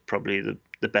possible is probably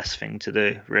the best thing to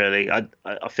do, really. I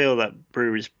feel that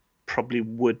breweries probably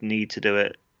would need to do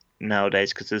it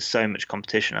nowadays because there's so much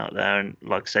competition out there, and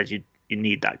like I said, you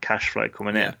need that cash flow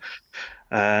coming in.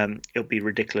 It'll be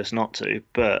ridiculous not to,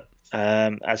 but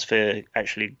as for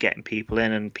actually getting people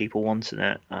in and people wanting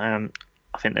it, I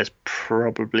think there's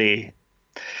probably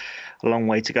a long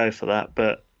way to go for that,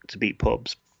 but to beat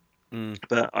pubs.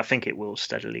 But I think it will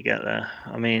steadily get there.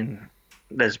 I mean,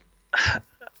 it's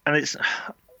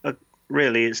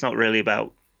not really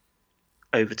about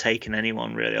overtaking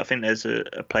anyone, really. I think there's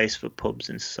a place for pubs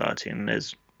in society, and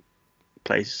there's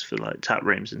places for like tap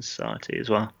rooms in society as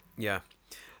well. Yeah.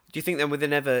 Do you think then, with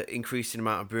an ever increasing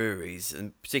amount of breweries,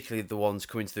 and particularly the ones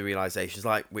coming to the realizations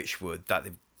like Witchwood, that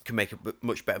they can make a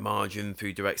much better margin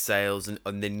through direct sales,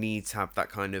 and they need to have that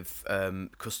kind of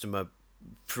customer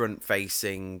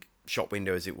front-facing shop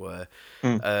window, as it were.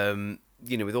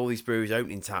 With all these breweries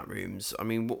opening tap rooms, I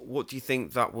mean, what do you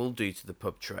think that will do to the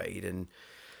pub trade? And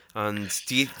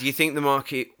do you think the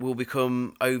market will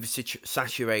become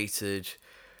oversaturated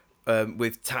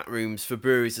with tap rooms for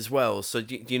breweries as well? So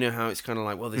do you know how it's kind of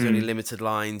like, well, there's only limited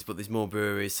lines, but there's more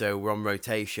breweries, so we're on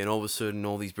rotation. All of a sudden,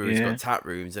 all these breweries got tap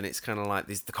rooms, and it's kind of like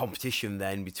there's the competition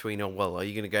then between, are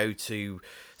you going to go to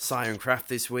Siren Craft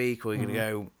this week, or are you going to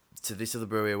go to this other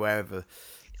brewery or wherever?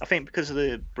 I think because of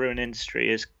the brewing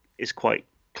industry is quite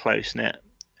close knit.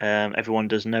 Everyone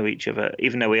does know each other,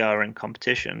 even though we are in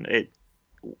competition.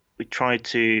 We try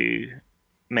to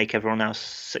make everyone else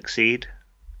succeed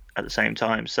at the same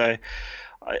time. So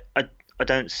I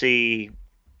don't see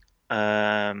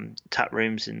tap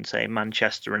rooms in, say,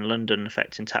 Manchester and London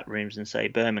affecting tap rooms in, say,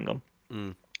 Birmingham.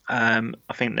 I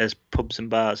think there's pubs and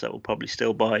bars that will probably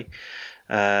still buy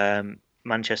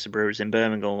Manchester brewers in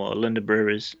Birmingham or London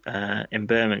brewers in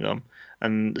Birmingham,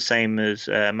 and the same as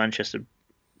Manchester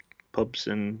pubs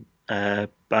and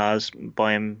bars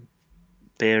buying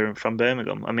beer from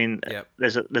Birmingham. I mean,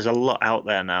 there's a lot out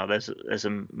there now. There's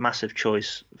a massive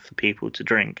choice for people to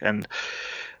drink, and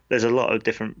there's a lot of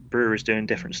different brewers doing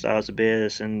different styles of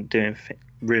beers and doing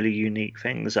really unique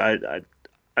things. I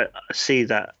see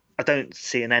that. I don't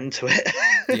see an end to it,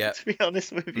 to be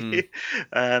honest with you.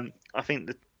 I think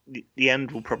that the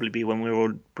end will probably be when we're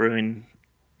all brewing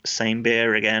the same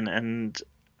beer again, and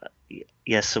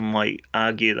yes, some might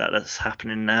argue that that's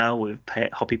happening now with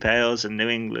Hoppy Pales and New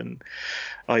England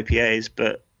IPAs,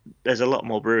 but there's a lot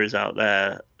more brewers out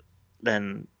there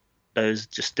than those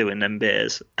just doing them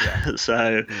beers.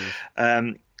 So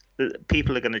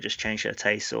people are going to just change their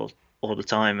tastes all the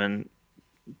time, and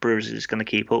brewers are just going to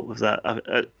keep up with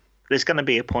that. There's going to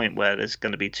be a point where there's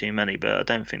going to be too many, but I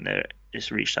don't think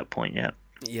it's reached that point yet.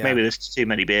 Maybe there's too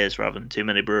many beers rather than too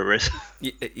many breweries.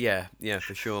 Yeah,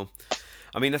 for sure.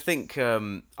 I mean, I think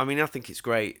it's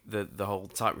great, the whole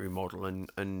tap room model,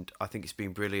 and I think it's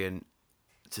been brilliant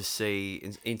to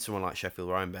see in someone like Sheffield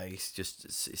Rhine Base,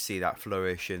 just see that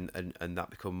flourish and that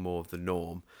become more of the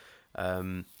norm.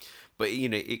 But you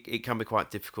know, it can be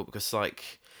quite difficult because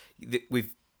like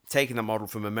we've taken that model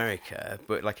from America,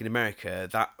 but like in America,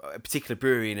 that a particular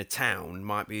brewery in a town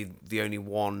might be the only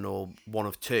one or one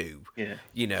of two. Yeah.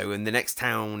 You know, and the next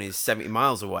town is 70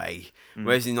 miles away.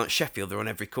 Whereas in like Sheffield, they're on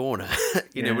every corner.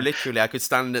 You know, literally, I could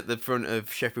stand at the front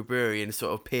of Sheffield Brewery and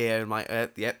sort of peer and like,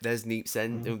 yep, there's Neep's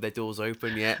End, their doors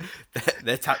open,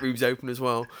 their tap room's open as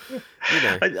well. You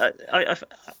know,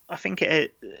 I think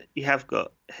you have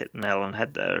got hit the nail on the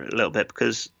head there a little bit,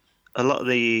 because a lot of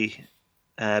the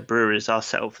breweries are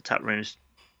set up for tap rooms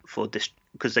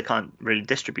because they can't really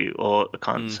distribute or they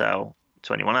can't sell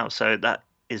to anyone else. So that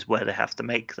is where they have to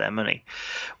make their money.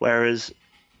 Whereas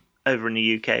over in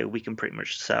the UK, we can pretty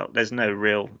much sell. There's no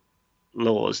real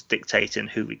laws dictating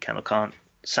who we can or can't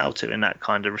sell to in that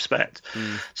kind of respect.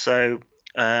 So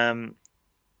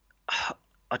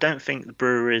I don't think the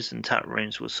breweries and tap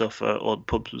rooms will suffer, or the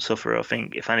pubs will suffer. I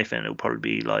think if anything, it'll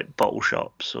probably be like bottle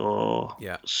shops or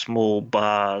small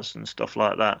bars and stuff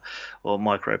like that, or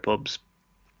micro pubs.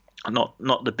 Not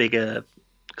the bigger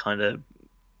kind of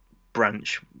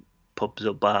branch pubs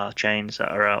or bar chains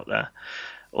that are out there,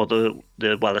 or the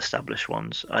well established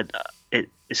ones.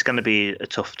 It's going to be a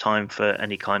tough time for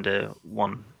any kind of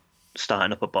one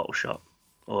starting up a bottle shop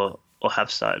or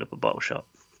have started up a bottle shop.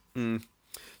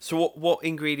 So what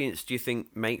ingredients do you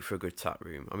think make for a good tap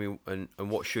room? I mean, and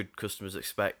what should customers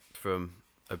expect from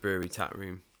a brewery tap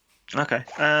room? Okay.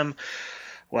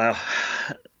 Well,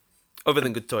 other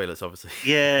than good toilets, obviously.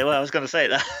 Yeah, well, I was going to say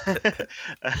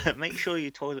that. Make sure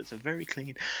your toilets are very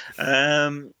clean.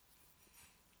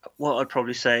 What I'd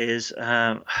probably say is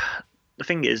the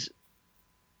thing is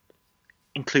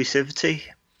inclusivity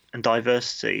and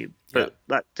diversity, but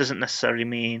that doesn't necessarily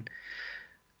mean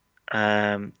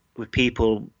with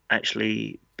people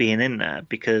actually being in there,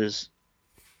 because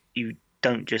you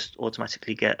don't just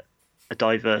automatically get a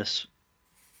diverse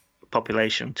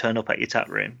population turn up at your tap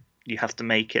room. You have to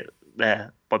make it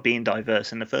there by being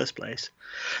diverse in the first place.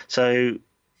 So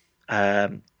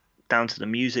down to the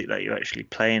music that you actually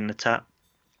play in the tap,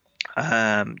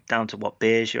 down to what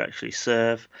beers you actually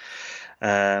serve,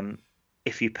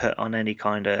 if you put on any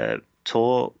kind of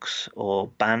talks or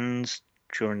bands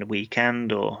during the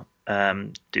weekend, or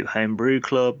do home brew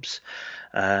clubs,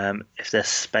 if there's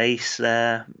space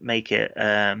there, make it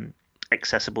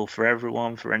accessible for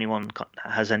everyone, for anyone that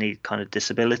has any kind of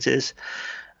disabilities.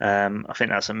 I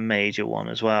think that's a major one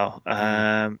as well,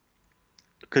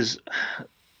 because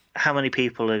how many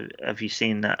people have you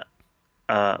seen that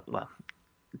well,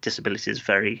 disability is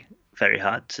very, very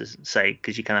hard to say,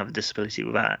 because you can have a disability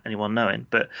without anyone knowing,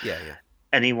 but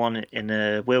anyone in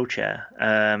a wheelchair,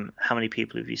 how many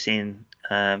people have you seen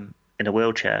in a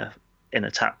wheelchair in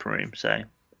a tap room? So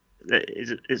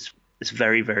it's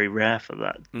very, very rare for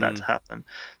that to happen.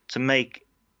 To make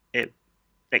it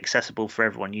accessible for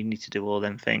everyone, you need to do all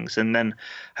them things, and then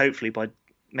hopefully by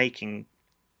making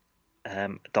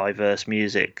diverse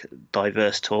music,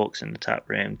 diverse talks in the tap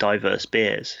room, diverse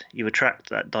beers, you attract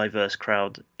that diverse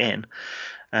crowd in,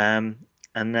 and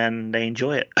then they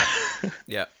enjoy it.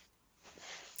 yeah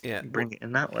Bring it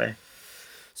in that way.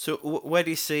 So where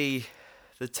do you see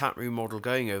the tap room model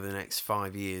going over the next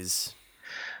 5 years?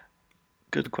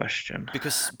 Good question.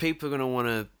 Because people are going to want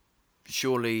to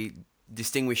surely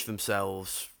distinguish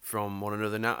themselves from one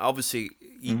another. Now, obviously,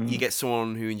 you get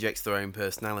someone who injects their own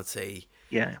personality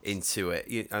into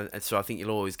it, and so I think you'll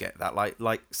always get that.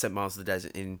 Like St. Miles of the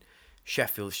Desert in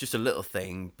Sheffield, it's just a little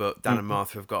thing, but Dan and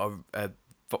Martha have got a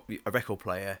record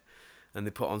player, and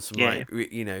they put on some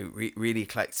really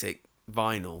eclectic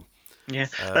vinyl. Yeah,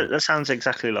 that sounds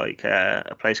exactly like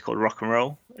a place called Rock and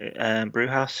Roll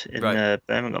Brewhouse in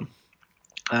Birmingham.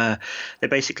 They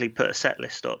basically put a set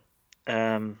list up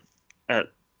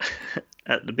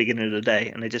at the beginning of the day,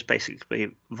 and they just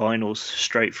basically vinyls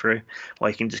straight through,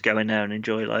 where you can just go in there and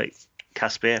enjoy like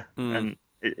cask beer, and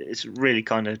it's really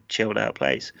kind of chilled out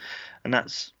place, and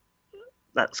that's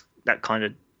that kind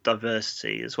of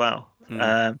diversity as well.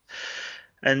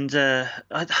 And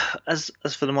as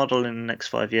for the model in the next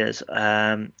 5 years,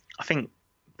 I think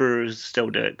brewers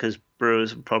still do it, because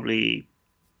brewers will probably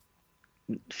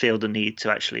feel the need to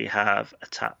actually have a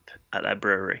tap at their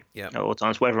brewery at all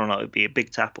times, whether or not it would be a big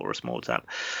tap or a small tap.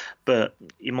 But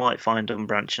you might find them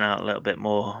branching out a little bit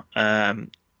more,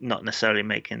 not necessarily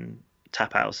making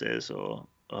tap houses or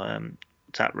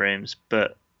tap rooms,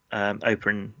 but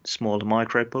opening smaller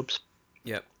micro pubs.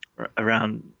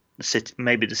 around the city,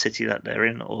 maybe the city that they're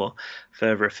in, or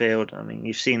further afield. I mean,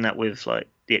 you've seen that with like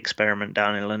the Experiment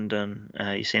down in London.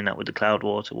 You've seen that with the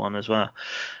Cloudwater one as well.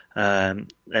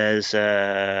 There's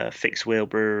a Fixed Wheel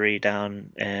Brewery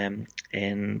down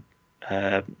in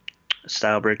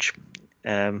Stourbridge,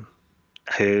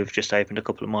 who've just opened a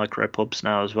couple of micro pubs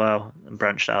now as well and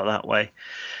branched out that way.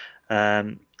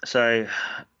 So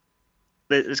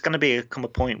there's going to come a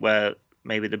point where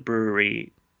maybe the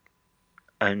brewery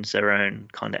owns their own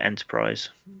kind of enterprise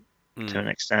to an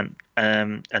extent,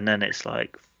 and then it's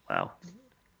like, wow,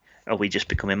 are we just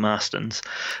becoming Marstons?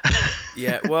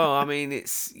 Yeah, well, I mean,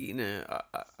 it's, you know,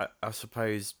 I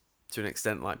suppose to an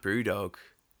extent, like Brewdog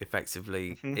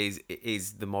effectively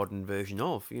is the modern version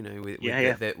of, you know,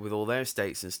 with all their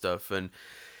estates and stuff. And,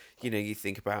 you know, you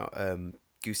think about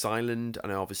Goose Island. I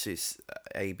know obviously it's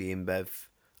AB InBev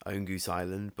own Goose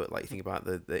Island, but like you think about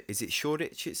the is it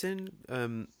Shoreditch it's in?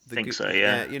 I think so,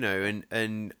 yeah. You know,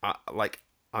 and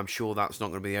I'm sure that's not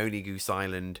going to be the only Goose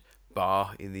Island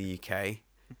bar in the UK.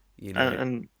 You know,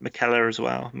 and McKellar as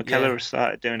well. McKellar has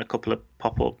started doing a couple of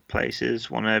pop-up places,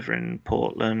 one over in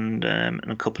Portland, and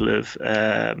a couple of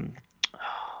I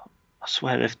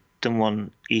swear they've done one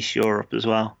East Europe as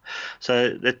well.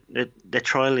 So they're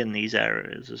trialing these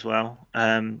areas as well.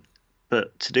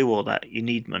 But to do all that, you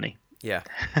need money. Yeah.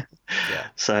 Yeah.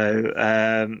 So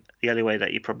the only way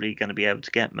that you're probably going to be able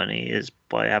to get money is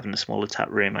by having a smaller tap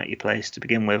room at your place to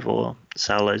begin with, or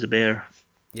sell loads of beer.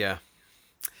 Yeah.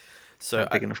 So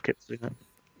big enough kit to do that.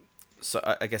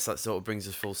 So I guess that sort of brings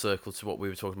us full circle to what we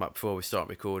were talking about before we start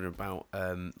recording about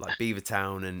like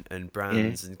Beavertown and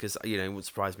brands, and because, you know, it wouldn't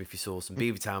surprise me if you saw some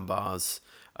Beavertown bars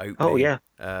opening. Oh yeah.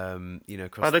 You know,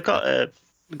 well, they've got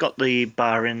the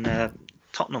bar in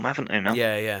Tottenham, haven't they now?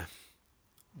 Yeah, yeah.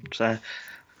 So it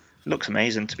looks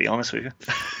amazing, to be honest with you.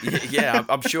 Yeah,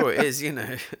 I'm sure it is. You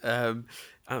know,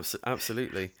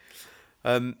 absolutely.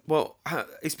 Well,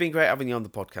 it's been great having you on the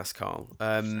podcast, Carl.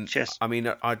 Cheers. I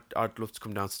mean, I'd love to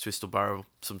come down to Twistle Barrel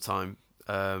sometime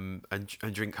and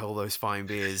drink all those fine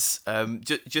beers.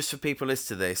 Just for people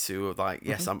listening to this who are like,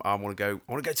 yes, I want to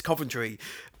go to Coventry,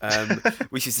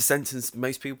 which is a sentence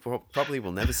most people probably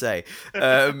will never say.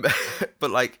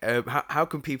 But like, how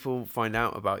can people find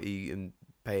out about you and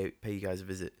pay you guys a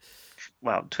visit?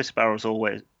 Well, Twisted Barrel's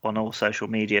always on all social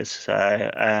medias, so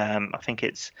I think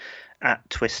it's at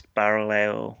Twist Barrel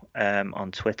Ale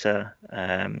on Twitter,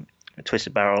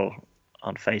 Twisted Barrel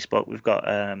on Facebook. We've got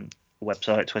a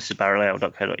website,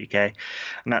 twistedbarrelale.co.uk,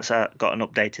 and that's got an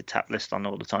updated tap list on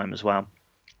all the time as well.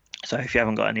 So if you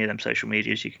haven't got any of them social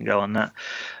medias, you can go on that.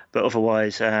 But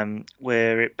otherwise,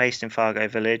 we're based in Fargo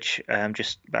Village,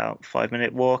 just about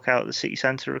 5-minute walk out of the city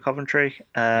centre of Coventry.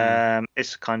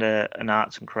 It's kind of an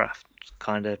arts and crafts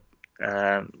kind of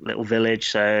little village.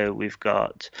 So we've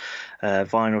got a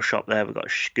vinyl shop there, we've got a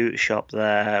scooter shop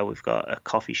there, we've got a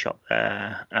coffee shop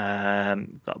there,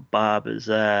 we've got barbers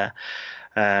there,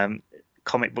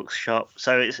 comic book shop.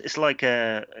 So it's like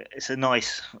a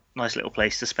nice little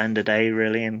place to spend a day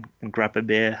really and grab a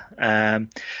beer.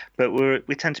 But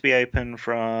we tend to be open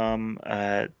from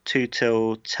 2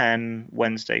 till 10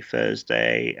 Wednesday,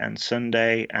 Thursday and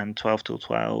Sunday, and 12 till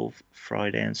 12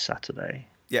 Friday and Saturday.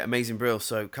 Yeah, amazing, Brill.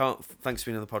 So, Carl, thanks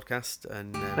for being on the podcast,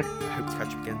 and I hope to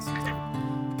catch up again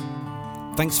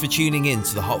sometime. Thanks for tuning in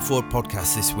to the Hop Forward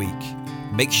podcast this week.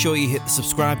 Make sure you hit the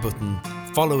subscribe button,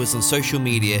 follow us on social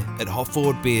media at Hop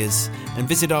Forward Beers, and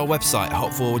visit our website,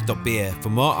 hopforward.beer, for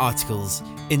more articles,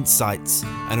 insights,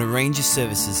 and a range of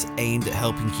services aimed at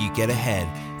helping you get ahead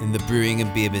in the brewing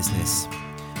and beer business.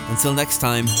 Until next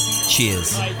time,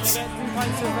 cheers.